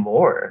might be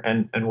more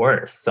and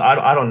worse. So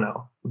I don't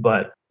know,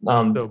 but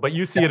but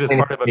you see it as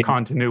part of a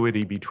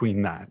continuity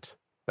between that.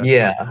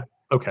 Yeah.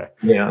 Okay,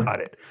 Yeah. got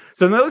it.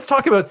 So now let's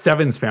talk about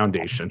Seven's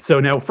foundation. So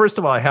now, first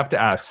of all, I have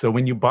to ask. So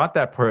when you bought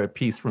that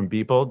piece from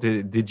Beeple,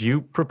 did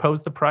you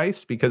propose the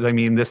price? Because I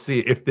mean,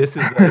 if this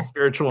is a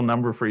spiritual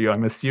number for you,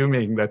 I'm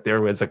assuming that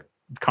there was a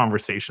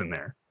conversation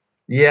there.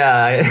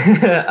 Yeah,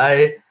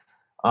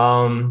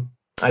 um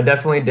I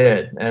definitely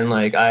did. And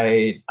like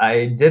I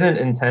didn't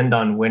intend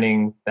on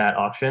winning that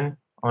auction,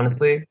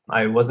 honestly.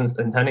 I wasn't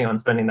intending on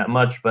spending that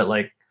much, but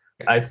like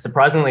I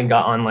surprisingly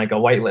got on like a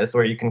whitelist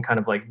where you can kind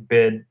of like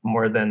bid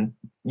more than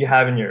you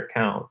have in your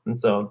account. And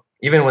so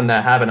even when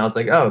that happened, I was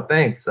like, "Oh,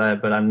 thanks,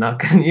 but I'm not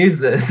going to use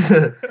this."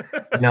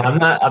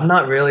 I'm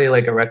not really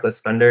like a reckless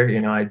spender.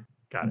 I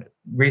Got it.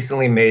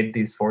 recently made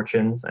these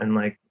fortunes, and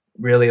like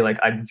really like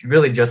I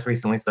really just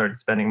recently started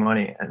spending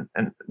money,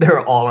 and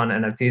they're all on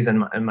NFTs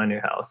in my new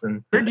house.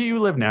 And Where do you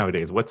live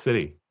nowadays? What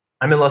city?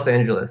 I'm in Los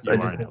Angeles. You I are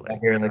just in moved LA.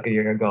 out here like a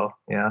year ago.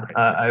 Yeah,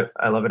 Right.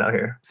 I love it out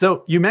here.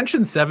 So you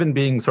mentioned seven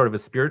being sort of a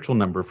spiritual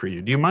number for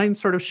you. Do you mind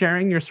sort of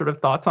sharing your sort of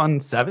thoughts on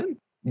seven?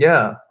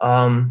 Yeah.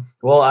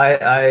 Well,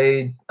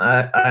 I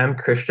am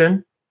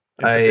Christian.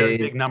 It's a very I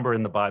big number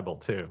in the Bible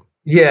too.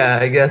 Yeah,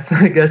 I guess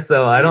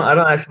so. I don't Huge. I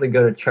don't actually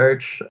go to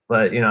church,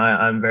 but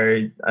I'm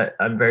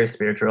very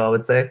spiritual, I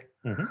would say.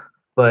 Mhm.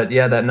 But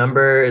yeah, that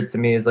number to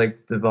me is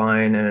like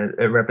divine, and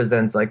it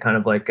represents like kind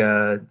of like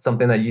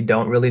something that you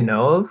don't really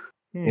know of.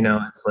 Hmm.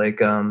 It's like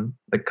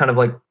kind of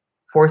like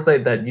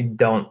foresight that you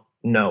don't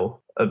know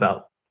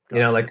about.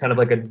 Got it. Like kind of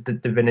like a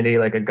divinity,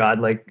 like a god.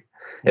 Like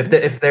Mhm.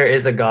 if there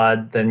is a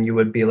god, then you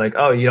would be like,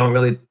 oh, you don't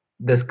really,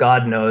 this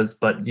god knows,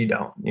 but you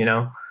don't.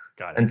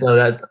 Got And it. so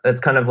that's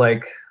kind of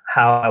like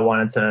how I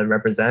wanted to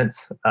represent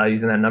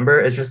using that number.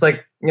 It's just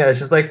like, yeah, it's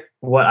just like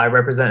what I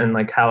represent and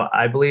like how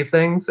I believe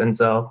things. And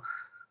so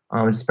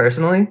just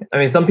personally, I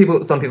mean, some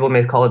people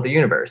may call it the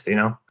universe,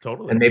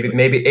 Totally. and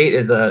maybe eight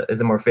is a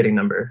more fitting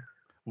number.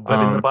 But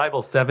in the Um,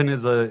 Bible, seven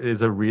is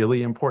a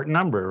really important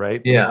number,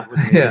 right? The yeah, world was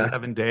made in yeah,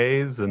 7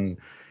 days, and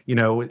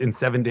in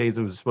 7 days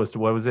it was supposed to,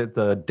 what was it?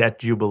 The debt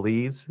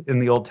jubilees in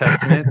the Old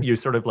Testament. You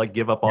sort of like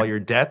give up yeah, all your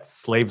debts.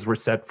 Slaves were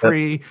set yep,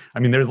 free. I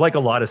mean, there's like a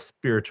lot of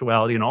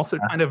spirituality and also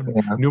kind of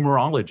yeah,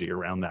 numerology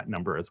around that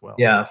number as well.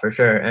 yeah, for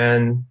sure.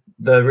 And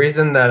the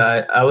reason that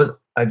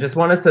I just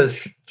wanted to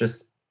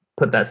just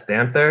put that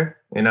stamp there,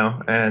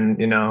 and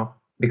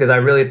because I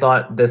really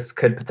thought this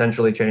could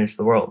potentially change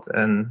the world.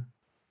 And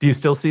Do you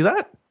still see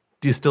that?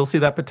 Do you still see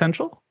that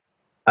potential?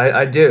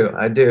 I do.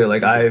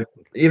 Like You do.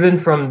 even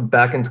from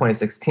back in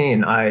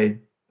 2016,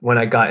 when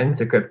I got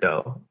into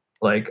crypto,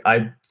 like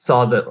I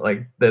saw that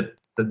like the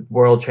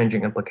world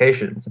changing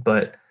implications,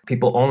 but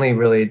people only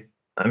really,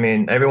 I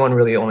mean, everyone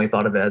really only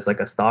thought of it as like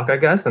a stock, I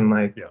guess, and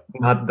like Yeah.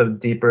 not the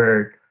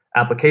deeper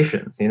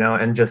applications,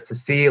 and just to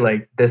see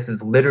like this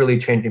is literally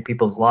changing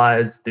people's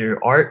lives through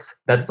art.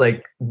 That's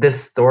like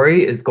this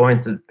story is going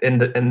to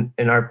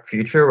in our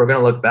future, we're going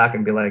to look back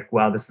and be like,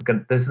 wow, this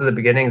is the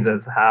beginnings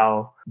of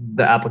how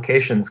the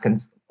applications can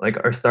like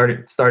are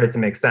started to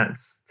make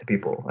sense to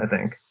people, I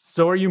think.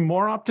 So are you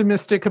more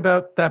optimistic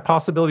about that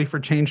possibility for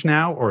change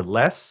now or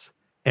less?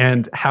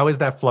 And how has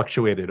that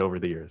fluctuated over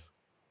the years?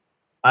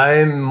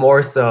 I'm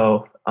more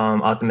so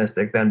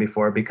optimistic than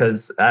before,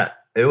 because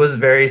it was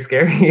very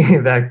scary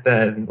back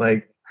then.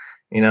 Like,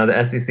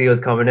 the SEC was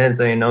coming in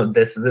saying, no,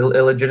 this is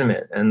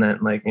illegitimate. And then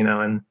like,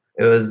 and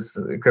it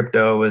was,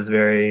 crypto was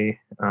very,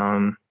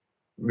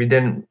 we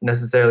didn't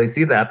necessarily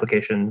see the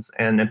applications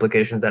and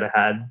implications that it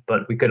had,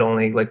 but we could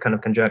only like kind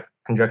of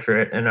conjecture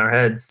it in our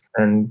heads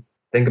and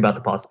think about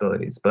the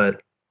possibilities.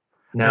 But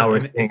now we're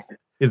And seeing.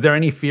 is there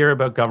any fear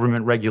about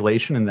government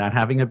regulation and that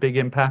having a big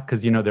impact?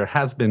 Because, there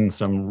has been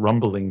some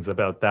rumblings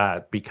about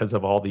that because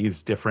of all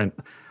these different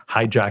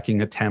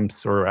hijacking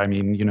attempts, or I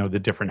mean, the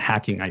different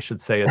hacking, I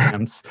should say,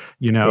 attempts.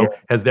 Yeah.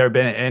 Has there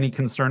been any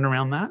concern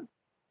around that?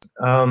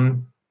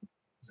 Um,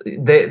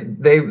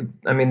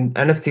 I mean,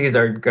 NFTs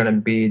are going to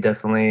be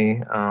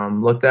definitely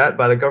looked at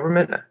by the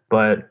government,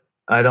 but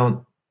I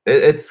don't,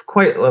 it's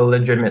quite a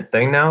legitimate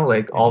thing now.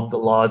 Like all of the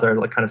laws are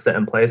like kind of set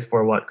in place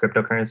for what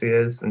cryptocurrency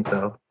is. And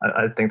so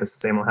I think the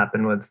same will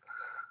happen with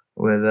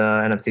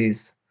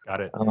NFTs. Got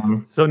it.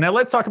 So now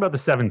let's talk about the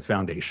Sevens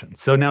Foundation.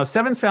 So now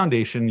Sevens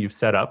Foundation you've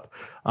set up,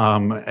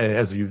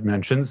 as you've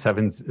mentioned,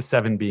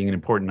 seven being an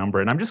important number.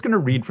 And I'm just going to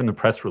read from the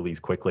press release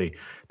quickly.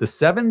 The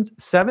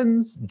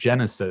Sevens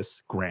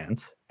Genesis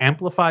grant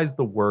amplifies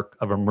the work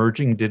of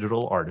emerging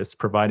digital artists,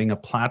 providing a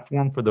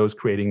platform for those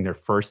creating their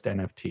first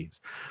NFTs.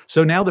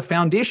 So now the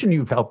foundation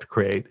you've helped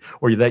create,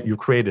 or that you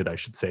created, I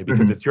should say,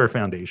 because it's your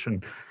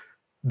foundation,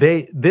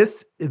 they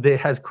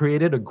has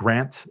created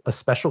a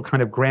special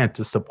kind of grant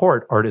to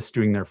support artists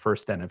doing their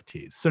first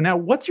NFTs. So now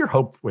what's your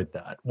hope with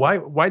that?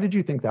 Why did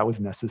you think that was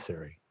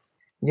necessary?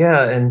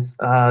 Yeah. And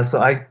so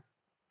I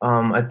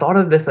thought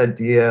of this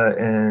idea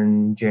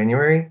in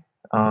January,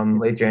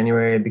 late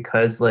January,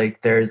 because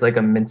like there's like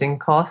a minting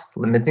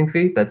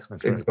fee that's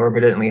That's right.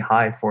 exorbitantly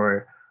high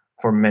for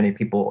many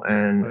people.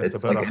 And It's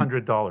it's about like,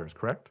 $100,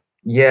 correct?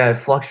 yeah, it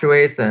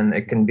fluctuates, and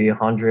it can be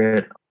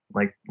 100,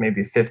 like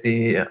maybe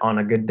 50 on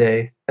a good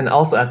day. And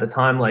also at the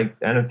time, like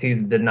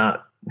NFTs did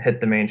not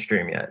hit the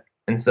mainstream yet.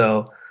 And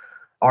so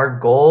our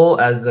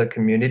goal as a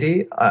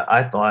community,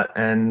 I thought,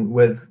 and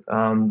with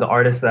the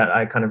artists that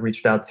I kind of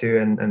reached out to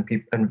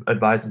and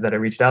advisors that I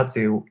reached out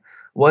to,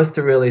 was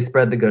to really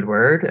spread the good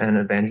word and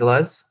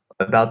evangelize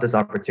about this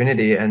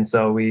opportunity. And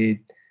so we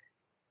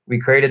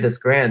created this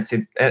grant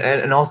to,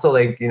 and also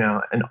like, you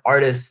know, an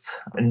artist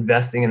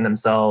investing in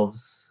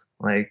themselves,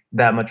 like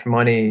that much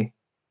money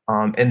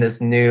in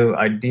this new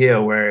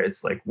idea where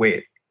it's like,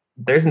 wait,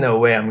 there's no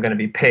way I'm going to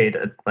be paid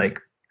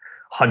like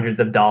hundreds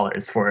of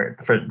dollars for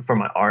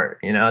my art.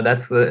 You know,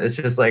 it's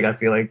just like, I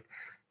feel like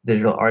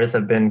digital artists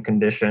have been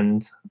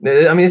conditioned.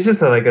 I mean, it's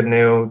just like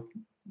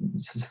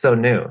so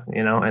new,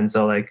 you know? And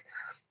so like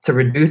to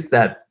reduce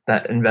that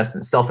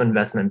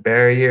self-investment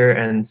barrier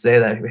and say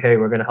that, hey,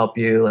 we're going to help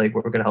you, like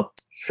we're going to help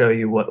show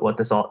you what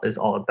this all is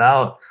all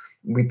about,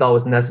 we thought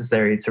was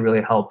necessary to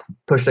really help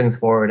push things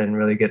forward and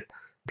really get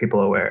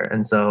people aware.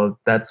 And so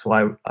that's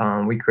why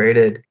we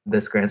created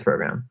this grants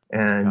program.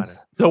 And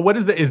so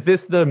is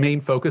this the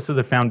main focus of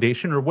the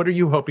foundation, or what are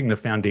you hoping the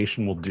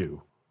foundation will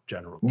do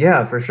generally?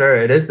 Yeah, for sure.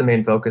 It is the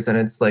main focus, and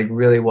it's like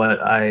really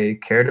what I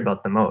cared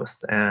about the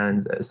most.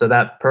 And so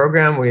that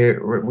program we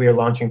are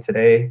launching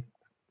today,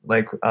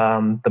 like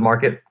the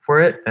market for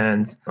it.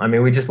 And I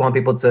mean, we just want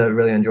people to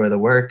really enjoy the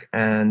work,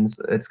 and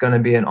it's going to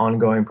be an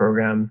ongoing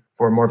program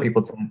for more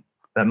people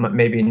that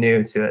may be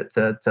new to it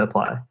to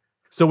apply.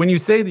 So when you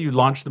say that you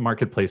launched the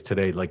marketplace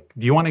today, like,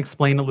 do you want to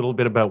explain a little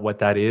bit about what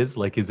that is?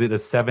 Like, is it a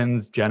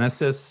Sevens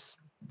Genesis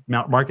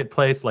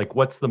marketplace? Like,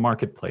 what's the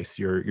marketplace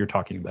you're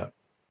talking about?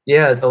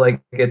 Yeah, so like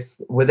it's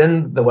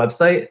within the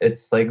website.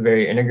 It's like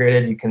very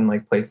integrated. You can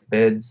like place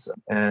bids,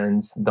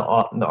 and the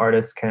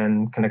artist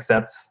can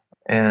accept.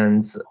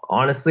 And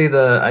honestly,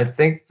 I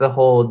think the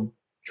whole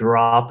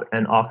drop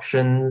and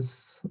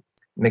auctions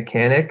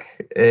mechanic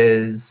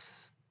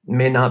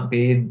may not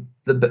be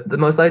the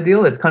most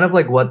ideal. It's kind of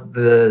like what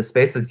the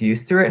space is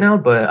used to right now,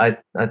 but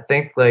I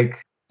think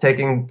like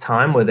taking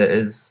time with it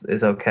is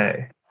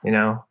okay, you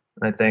know.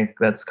 I think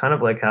that's kind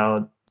of like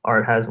how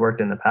art has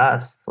worked in the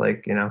past.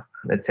 Like, you know,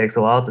 it takes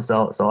a while to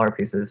sell art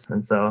pieces,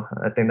 and so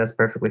I think that's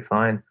perfectly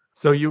fine.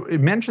 So it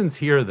mentions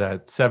here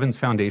that Sevens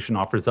Foundation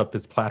offers up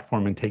its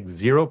platform and takes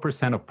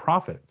 0% of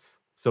profits.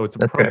 So it's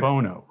pro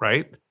bono,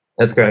 right?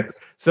 That's correct.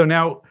 So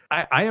now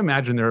I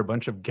imagine there are a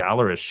bunch of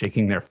gallerists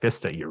shaking their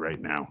fist at you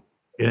right now,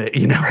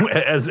 you know,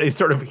 as they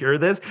sort of hear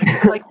this,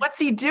 like, what's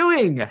he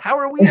doing? How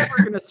are we ever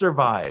going to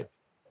survive?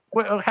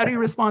 How do you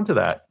respond to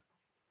that?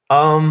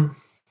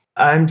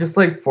 I'm just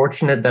like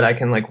fortunate that I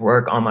can like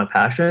work on my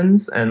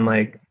passions, and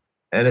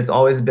it's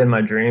always been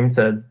my dream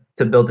to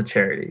build a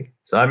charity.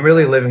 So I'm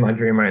really living my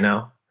dream right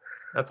now.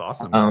 That's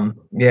awesome.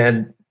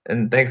 Yeah.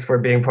 And thanks for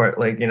being part,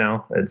 like, you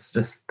know, it's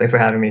just, thanks for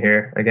having me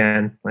here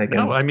again. Like,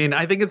 no, I mean,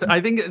 I think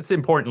it's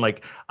important.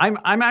 Like, I'm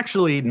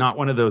actually not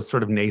one of those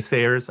sort of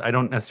naysayers. I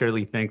don't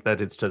necessarily think that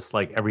it's just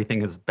like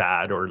everything is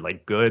bad or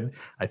like good.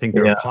 I think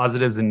there are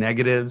positives and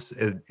negatives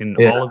in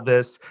all of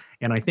this.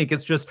 And I think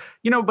it's just,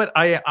 you know, but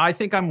I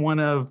think I'm one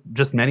of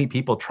just many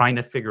people trying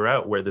to figure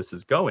out where this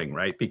is going,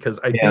 right? Because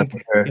I think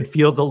it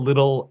feels a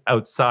little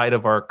outside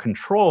of our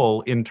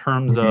control in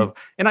terms of,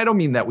 and I don't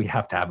mean that we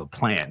have to have a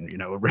plan, you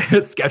know,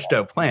 a sketched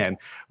out plan,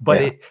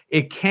 but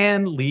it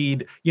can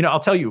lead, you know, I'll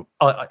tell you,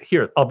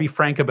 here, I'll be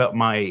frank about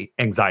my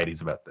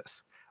anxieties about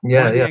this.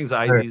 One of the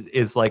anxieties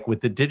is like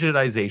with the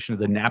digitization,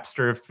 the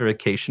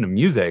Napsterification of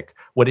music,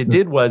 what it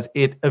did was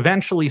it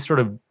eventually sort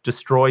of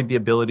destroyed the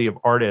ability of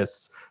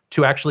artists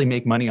to actually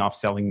make money off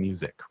selling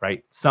music,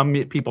 right? Some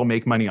people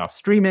make money off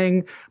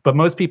streaming, but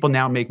most people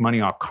now make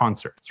money off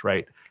concerts,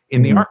 right?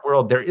 In the art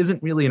world, there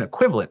isn't really an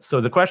equivalent.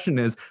 So the question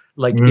is,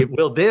 like,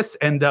 will this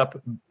end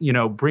up, you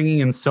know, bringing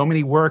in so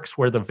many works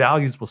where the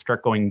values will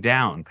start going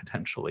down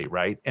potentially,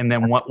 right? And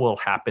then what will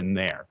happen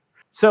there?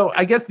 So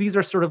I guess these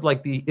are sort of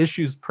like the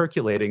issues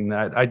percolating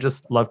that I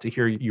just love to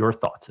hear your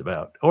thoughts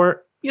about.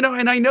 Or, you know,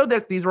 and I know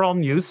that these are all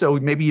new, so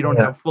maybe you don't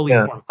have fully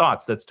formed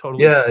thoughts. That's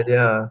totally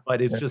cool.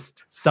 But it's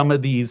just some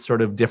of these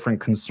sort of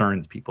different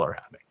concerns people are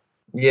having.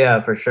 Yeah,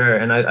 for sure.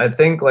 And I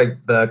think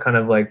like the kind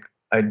of like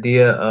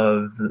idea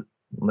of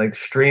like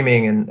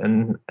streaming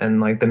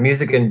and like the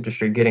music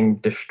industry getting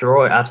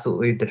destroyed,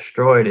 absolutely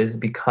destroyed, is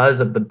because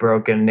of the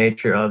broken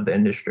nature of the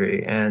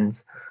industry.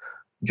 And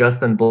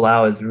Justin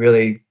Blau is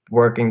really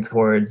working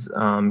towards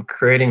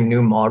creating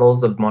new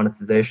models of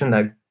monetization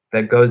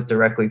that goes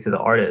directly to the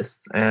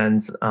artists. And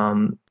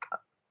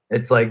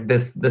it's like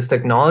this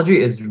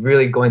technology is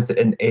really going to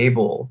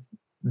enable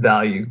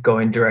value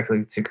going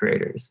directly to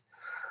creators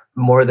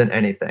more than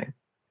anything.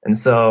 And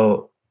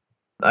so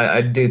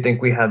I do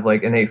think we have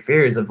like innate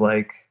fears of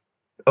like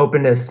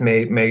openness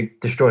may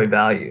destroy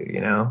value, you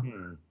know,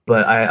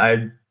 but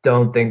I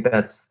don't think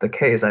that's the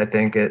case. I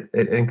think it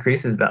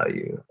increases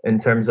value in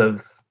terms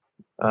of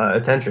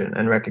attention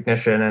and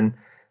recognition,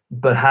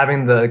 but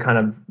having the kind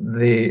of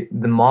the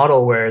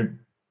model where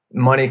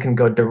money can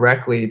go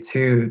directly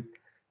to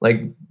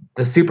like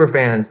the super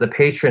fans, the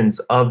patrons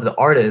of the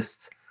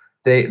artists,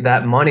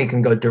 that money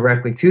can go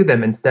directly to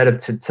them instead of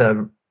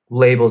to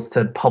labels,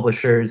 to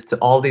publishers, to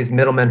all these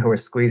middlemen who are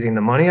squeezing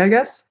the money, I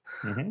guess.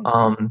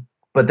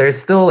 but there's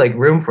still like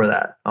room for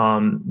that.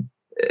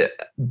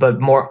 But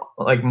more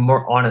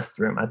honest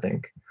room, I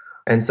think.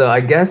 And so I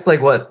guess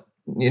like what,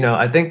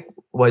 I think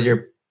what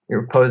you're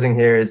posing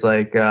here is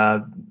like,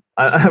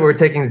 we're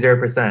taking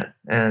 0%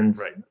 and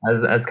Right.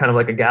 as kind of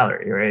like a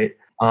gallery, right?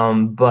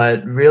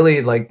 But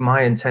really like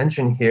my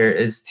intention here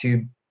is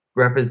to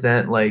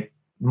represent like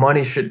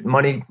money,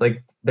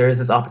 like there's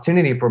this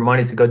opportunity for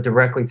money to go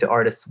directly to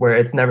artists where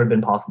it's never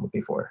been possible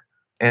before.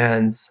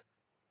 And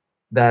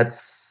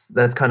that's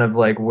kind of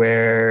like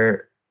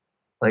where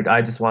like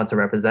I just want to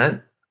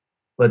represent.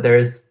 But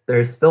there's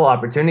still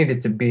opportunity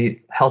to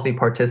be healthy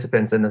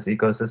participants in this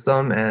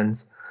ecosystem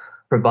and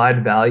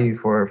provide value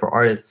for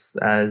artists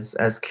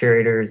as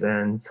curators,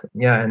 and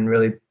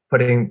really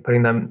putting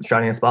them,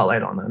 shining a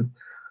spotlight on them.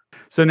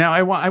 So now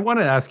I want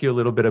to ask you a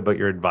little bit about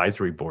your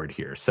advisory board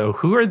here. So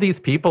who are these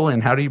people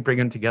and how do you bring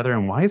them together,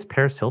 and why is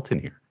Paris Hilton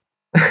here?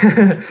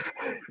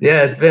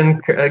 Yeah, it's been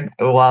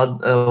a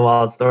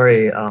wild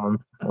story, a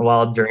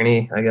wild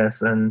journey, I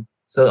guess. And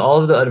so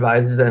all of the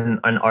advisors and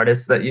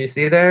artists that you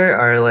see there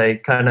are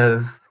like kind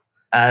of,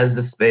 as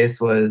the space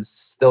was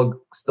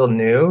still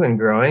new and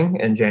growing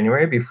in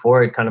January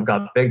before it kind of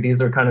got big.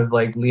 These are kind of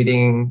like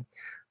leading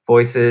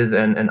voices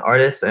and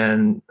artists,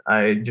 and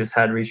I just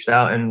had reached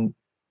out and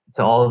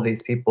to all of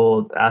these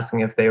people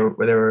asking if they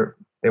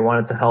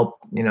wanted to help,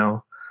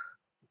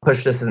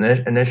 push this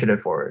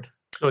initiative forward.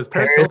 So is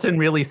Paris Hilton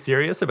really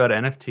serious about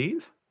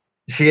NFTs?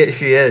 She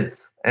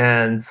is,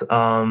 and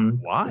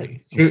Why?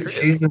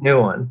 she's the new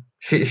one.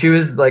 She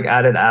was like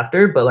added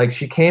after, but like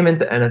she came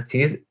into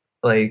NFTs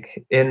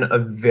like in a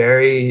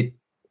very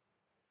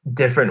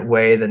different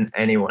way than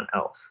anyone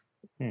else.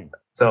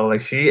 So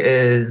like she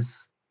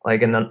is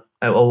like a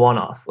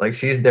one-off. Like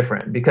she's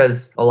different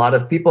because a lot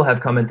of people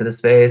have come into the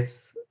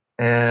space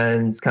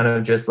and kind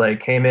of just like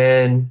came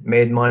in,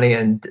 made money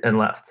and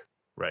left.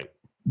 Right.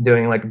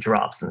 Doing like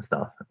drops and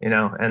stuff,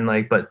 and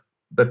like but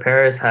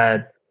Paris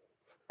had,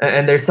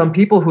 and there's some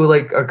people who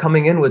like are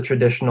coming in with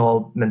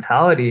traditional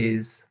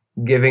mentalities,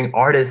 giving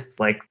artists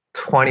like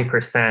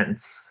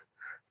 20%,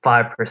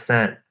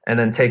 5%, and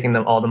then taking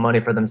them all the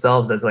money for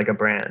themselves as like a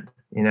brand,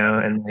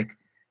 and like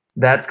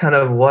that's kind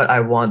of what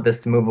I want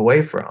this to move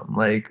away from.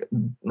 Like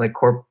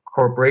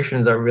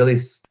corporations are really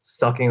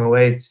sucking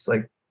away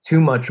like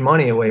too much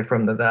money away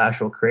from the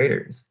actual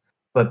creators.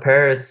 But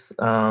Paris,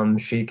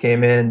 she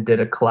came in, did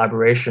a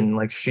collaboration.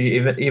 Like she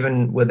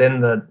even within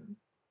the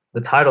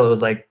title, it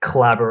was like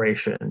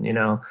collaboration,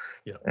 Yeah.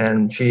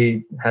 And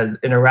she has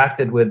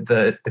interacted with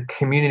the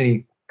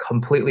community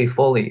completely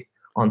fully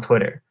on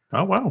Twitter.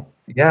 Oh wow.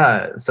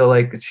 Yeah. So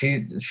like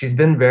she's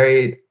been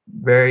very,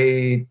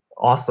 very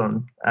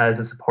awesome as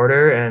a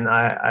supporter, and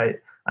I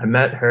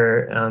met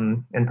her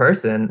in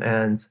person,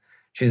 and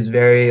she's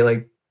very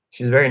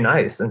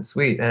nice and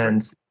sweet,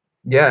 and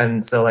yeah,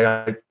 and so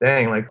like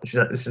dang, like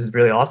she's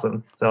really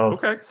awesome. So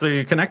okay, so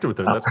you connected with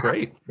her. That's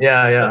great.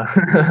 Yeah.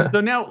 So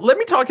now let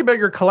me talk about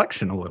your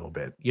collection a little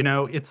bit.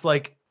 It's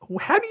like,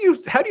 how do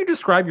you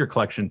describe your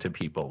collection to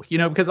people?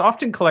 Because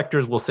often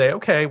collectors will say,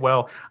 okay,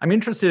 well, I'm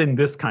interested in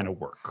this kind of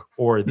work,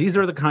 or these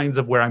are the kinds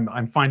of where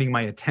I'm finding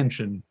my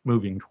attention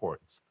moving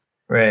towards.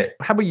 Right.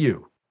 How about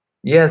you?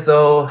 Yeah.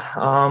 So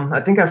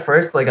I think at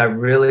first, like I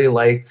really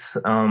liked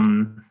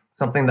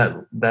something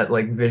that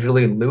like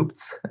visually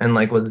looped and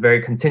like was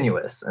very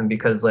continuous. And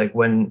because like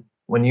when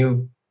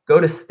you go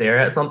to stare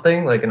at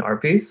something like an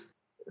art piece,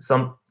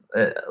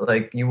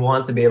 like you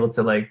want to be able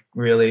to like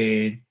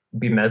really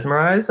be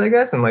mesmerized, I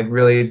guess, and like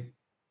really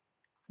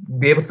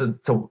be able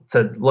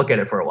to look at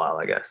it for a while,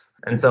 I guess.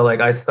 And so like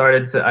I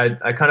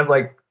kind of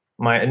like,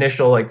 my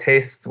initial like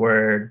tastes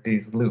were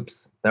these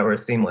loops that were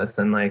seamless,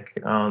 and like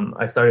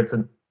I started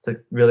to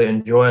really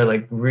enjoy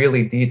like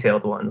really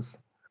detailed ones.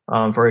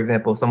 For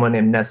example, someone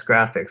named Ness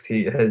Graphics,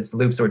 his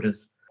loops were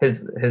just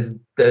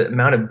the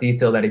amount of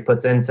detail that he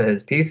puts into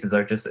his pieces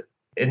are just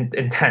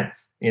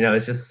intense.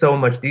 It's just so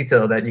much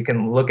detail that you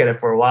can look at it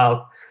for a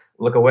while,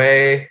 look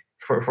away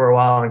for a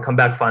while, and come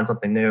back, find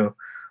something new.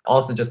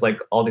 Also, just like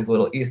all these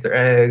little Easter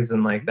eggs,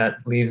 and like that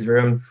leaves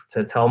room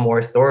to tell more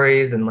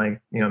stories and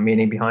like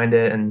meaning behind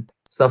it and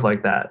stuff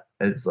like that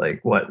is like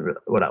what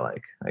I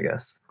like, I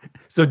guess.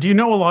 So, do you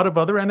know a lot of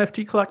other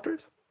NFT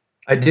collectors?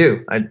 I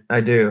do. I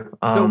do.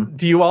 So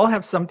do you all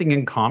have something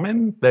in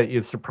common that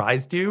has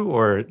surprised you?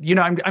 Or,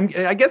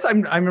 I guess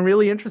I'm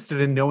really interested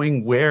in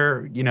knowing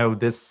where,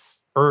 this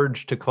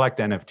urge to collect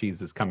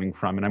NFTs is coming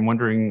from. And I'm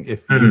wondering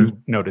if you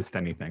noticed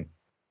anything.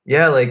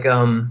 Yeah, like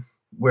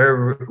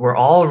we're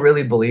all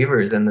really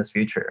believers in this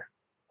future.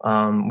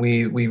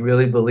 We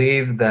really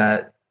believe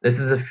that this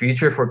is a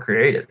future for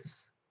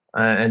creatives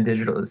and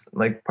digitalists,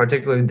 like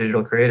particularly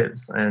digital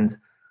creatives. And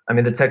I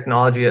mean, the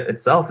technology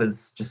itself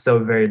is just so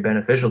very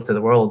beneficial to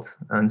the world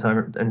in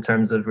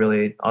terms of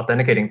really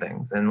authenticating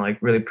things and like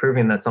really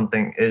proving that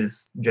something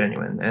is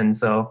genuine. And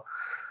so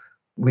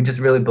we just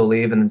really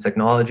believe in the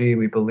technology.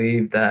 We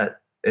believe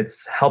that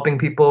it's helping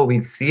people. We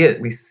see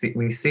it. We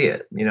see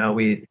it.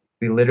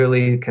 We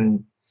literally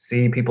can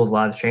see people's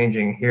lives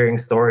changing, hearing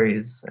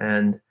stories,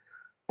 and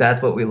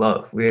that's what we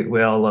love.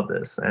 We all love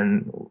this,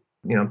 and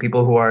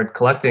people who are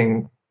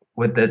collecting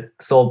with the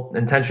sole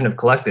intention of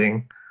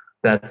collecting,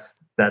 that's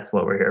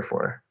what we're here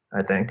for,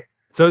 I think.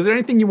 So is there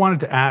anything you wanted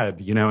to add?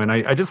 And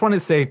I just want to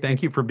say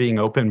thank you for being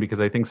open, because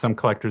I think some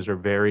collectors are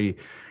very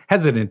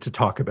hesitant to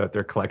talk about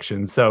their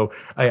collections. So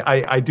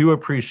I do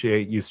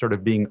appreciate you sort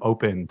of being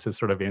open to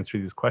sort of answer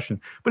these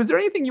questions. But is there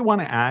anything you want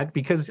to add?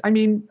 Because I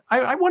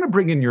want to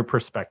bring in your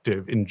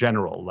perspective in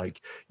general,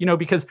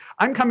 because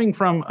I'm coming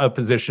from a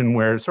position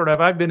where sort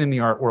of I've been in the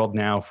art world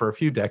now for a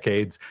few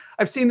decades.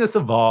 I've seen this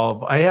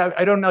evolve.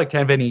 I don't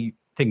have any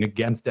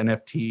against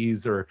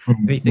NFTs or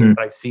anything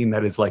that I've seen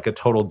that is like a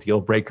total deal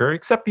breaker,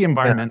 except the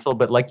environmental.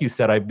 But like you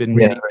said, I've been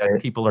reading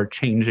that people are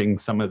changing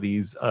some of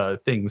these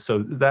things.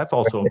 So that's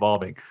also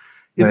evolving.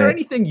 Is there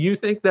anything you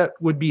think that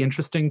would be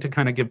interesting to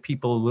kind of give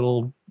people a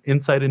little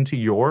insight into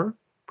your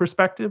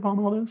perspective on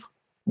all this?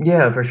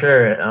 Yeah, for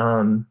sure.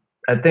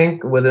 I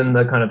think within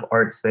the kind of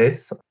art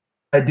space,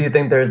 I do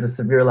think there's a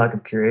severe lack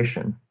of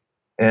curation.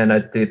 And I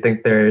do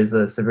think there's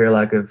a severe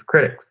lack of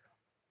critics.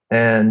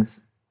 And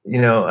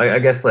I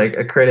guess like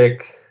a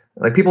critic,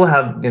 like people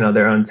have,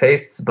 their own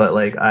tastes, but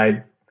like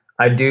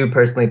I do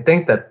personally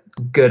think that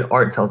good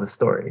art tells a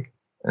story,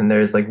 and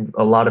there's like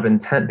a lot of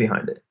intent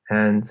behind it.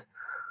 And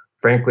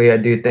frankly, I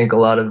do think a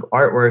lot of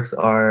artworks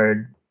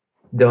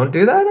don't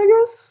do that, I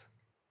guess.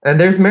 And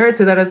there's merit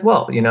to that as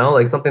well,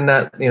 like something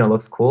that,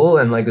 looks cool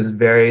and like is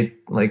very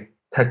like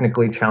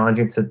technically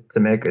challenging to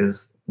make,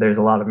 there's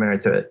a lot of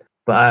merit to it.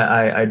 But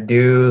I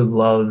do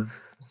love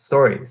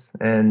stories,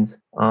 and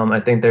I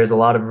think there's a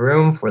lot of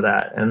room for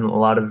that, and a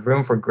lot of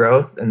room for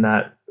growth in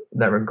that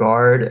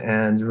regard,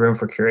 and room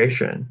for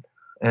curation.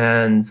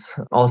 And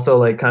also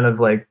like kind of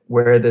like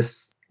where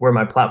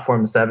my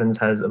platform Sevens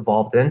has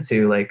evolved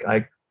into, like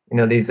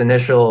these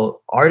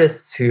initial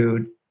artists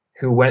who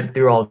went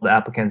through all the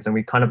applicants, and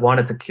we kind of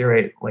wanted to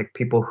curate like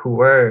people who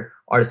were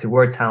artists who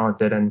were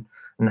talented and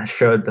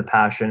showed the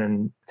passion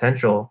and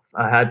potential.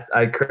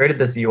 I created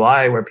this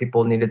UI where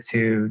people needed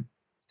to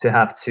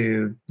have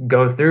to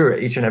go through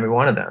each and every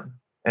one of them.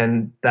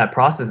 And that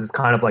process is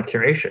kind of like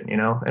curation,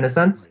 in a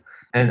sense,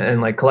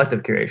 and like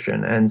collective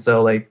curation. And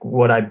so like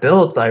what I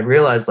built, I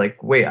realized like,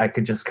 wait, I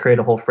could just create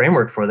a whole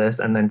framework for this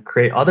and then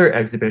create other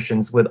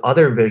exhibitions with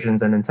other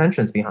visions and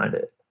intentions behind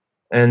it.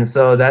 And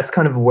so that's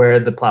kind of where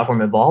the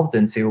platform evolved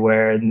into,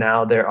 where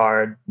now there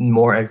are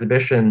more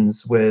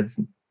exhibitions with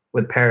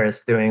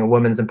Paris doing a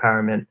women's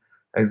empowerment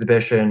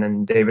exhibition,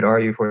 and David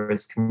Aryu for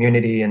his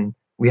community. And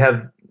we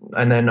have,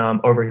 and then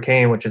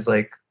Overcame, which is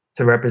like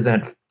to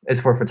represent, is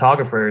for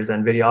photographers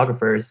and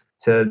videographers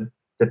to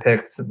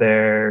depict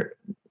their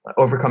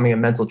overcoming a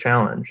mental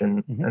challenge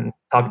and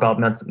talk about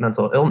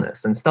mental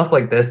illness and stuff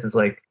like this. Is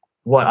like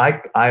what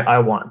I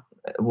want,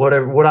 what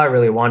I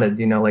really wanted,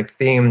 like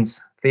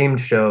themed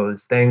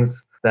shows,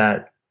 things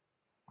that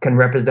can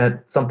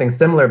represent something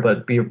similar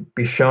but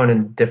be shown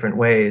in different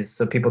ways,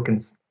 so people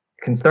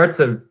can start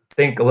to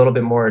think a little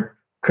bit more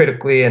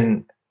critically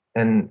and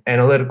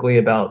analytically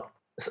about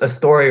a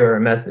story or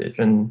a message.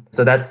 And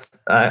so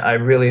that's I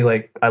really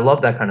like, I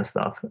love that kind of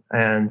stuff,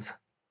 and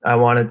I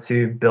wanted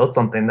to build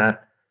something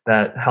that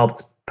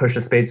helped push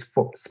the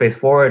space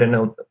forward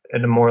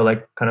in a more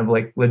like kind of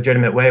like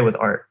legitimate way with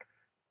art.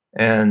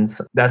 And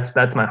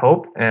that's my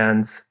hope.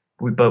 And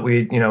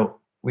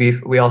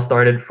we all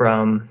started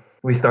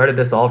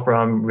this all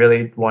from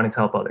really wanting to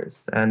help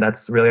others, and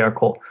that's really our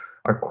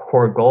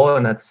core goal.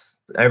 And that's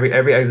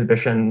every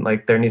exhibition,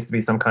 like there needs to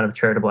be some kind of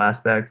charitable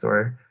aspect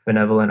or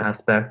benevolent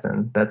aspect,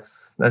 and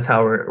that's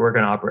how we're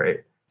going to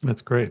operate.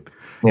 That's great.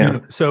 Yeah.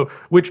 So,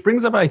 which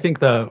brings up, I think,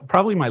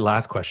 probably my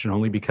last question,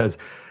 only because,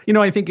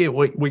 I think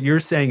what you're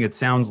saying, it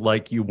sounds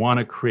like you want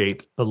to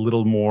create a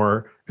little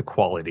more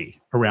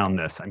equality around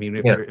this. I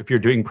mean, if you're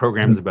doing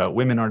programs about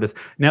women artists,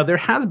 now there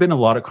has been a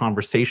lot of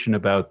conversation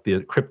about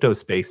the crypto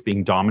space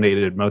being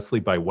dominated mostly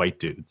by white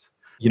dudes.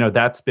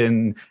 That's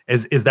been,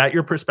 is that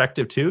your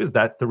perspective too? Is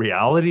that the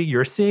reality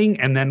you're seeing?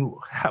 And then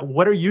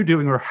what are you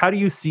doing, or how do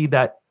you see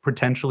that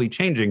potentially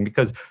changing?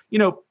 Because,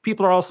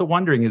 people are also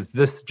wondering, is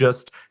this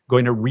just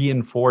going to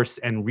reinforce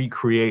and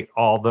recreate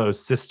all those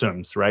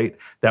systems, right,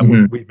 that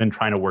we've been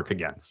trying to work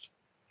against?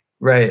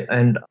 Right.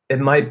 And it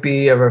might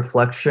be a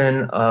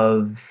reflection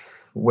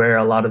of where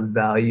a lot of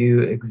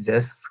value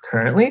exists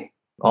currently,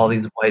 all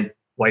these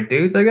white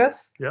dudes, I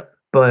guess. Yeah.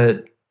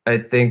 But I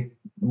think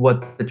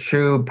what the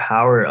true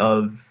power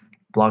of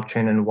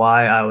blockchain and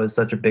why I was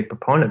such a big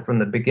proponent from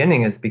the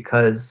beginning is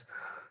because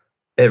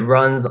it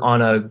runs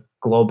on a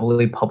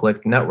globally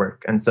public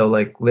network. And so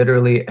like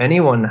literally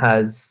anyone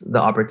has the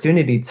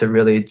opportunity to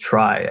really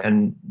try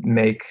and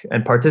make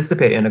and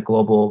participate in a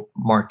global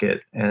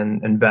market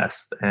and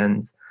invest,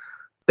 and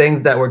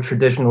things that were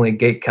traditionally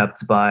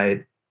gatekept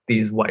by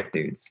these white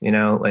dudes,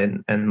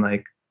 and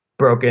like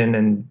broken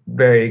and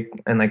very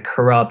and like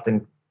corrupt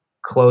and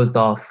closed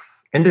off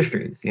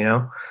industries,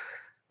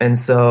 And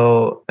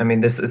so, I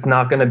mean, this is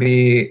not going to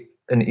be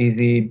an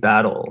easy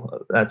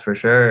battle, that's for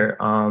sure.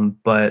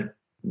 But,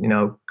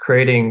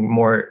 creating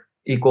more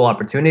equal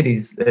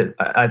opportunities,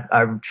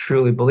 I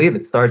truly believe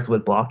it starts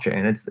with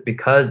blockchain. It's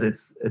because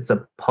it's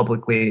a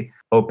publicly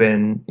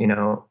open,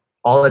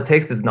 all it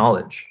takes is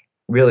knowledge,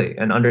 really,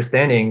 and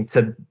understanding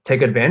to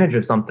take advantage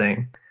of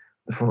something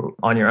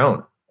on your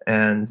own.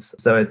 And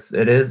so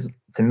it is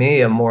to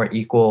me a more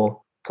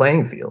equal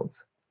playing field.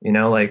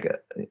 Like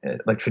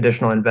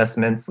traditional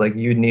investments, like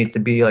you need to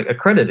be like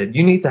accredited.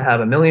 You need to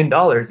have $1 million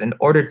in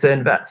order to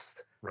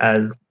invest,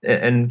 as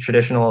in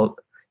traditional,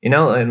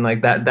 and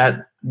like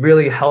that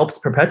really helps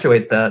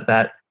perpetuate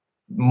that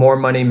more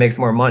money makes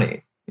more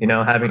money,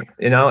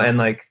 and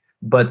like,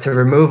 but to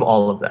remove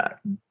all of that,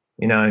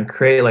 and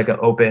create like an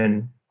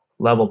open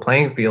level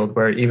playing field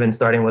where even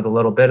starting with a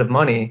little bit of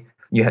money,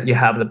 you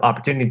have the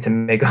opportunity to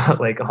make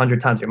like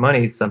 100 times your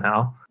money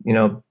somehow.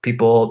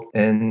 People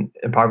in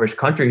impoverished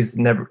countries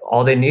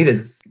all they need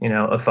is,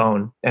 a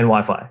phone and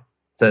Wi-Fi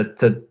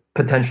to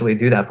potentially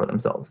do that for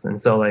themselves. And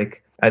so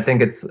like, I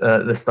think it's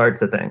the start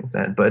to things,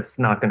 but it's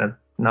not gonna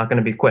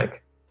be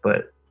quick,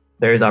 but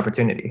there is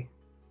opportunity.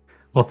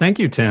 Well, thank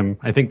you, Tim.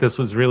 I think this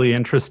was really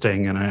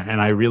interesting, and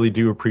I really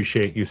do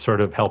appreciate you sort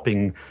of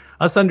helping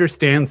us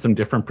understand some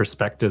different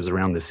perspectives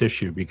around this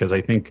issue, because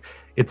I think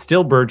it's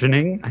still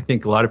burgeoning. I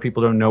think a lot of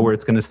people don't know where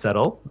it's going to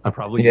settle,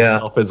 probably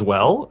yourself as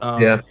well.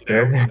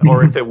 Sure.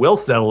 Or if it will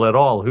settle at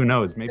all, who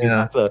knows? Maybe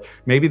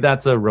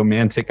that's a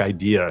romantic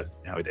idea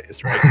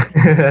nowadays,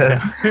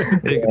 right?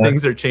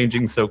 Things are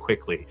changing so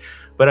quickly.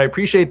 But I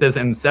appreciate this,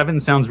 and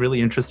 7 sounds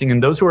really interesting.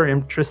 And those who are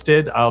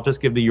interested, I'll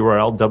just give the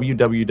URL,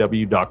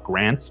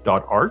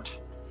 www.grants.art,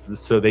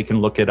 so they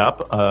can look it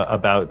up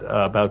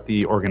about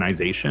the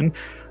organization.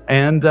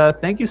 And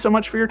thank you so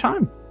much for your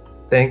time.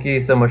 Thank you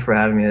so much for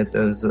having me. It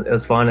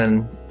was fun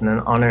and an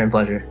honor and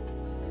pleasure.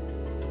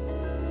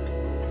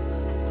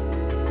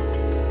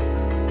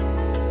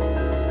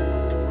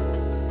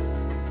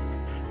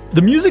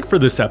 The music for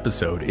this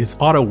episode is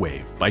Auto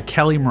Wave by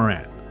Kelly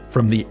Moran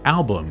from the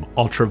album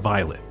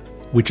Ultraviolet,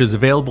 which is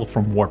available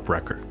from Warp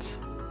Records.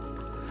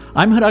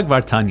 I'm Harag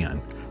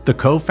Vartanian, the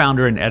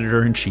co-founder and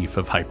editor-in-chief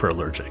of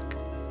Hyperallergic.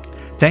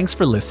 Thanks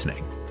for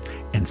listening,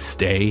 and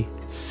stay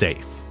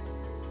safe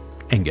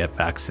and get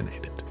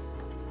vaccinated.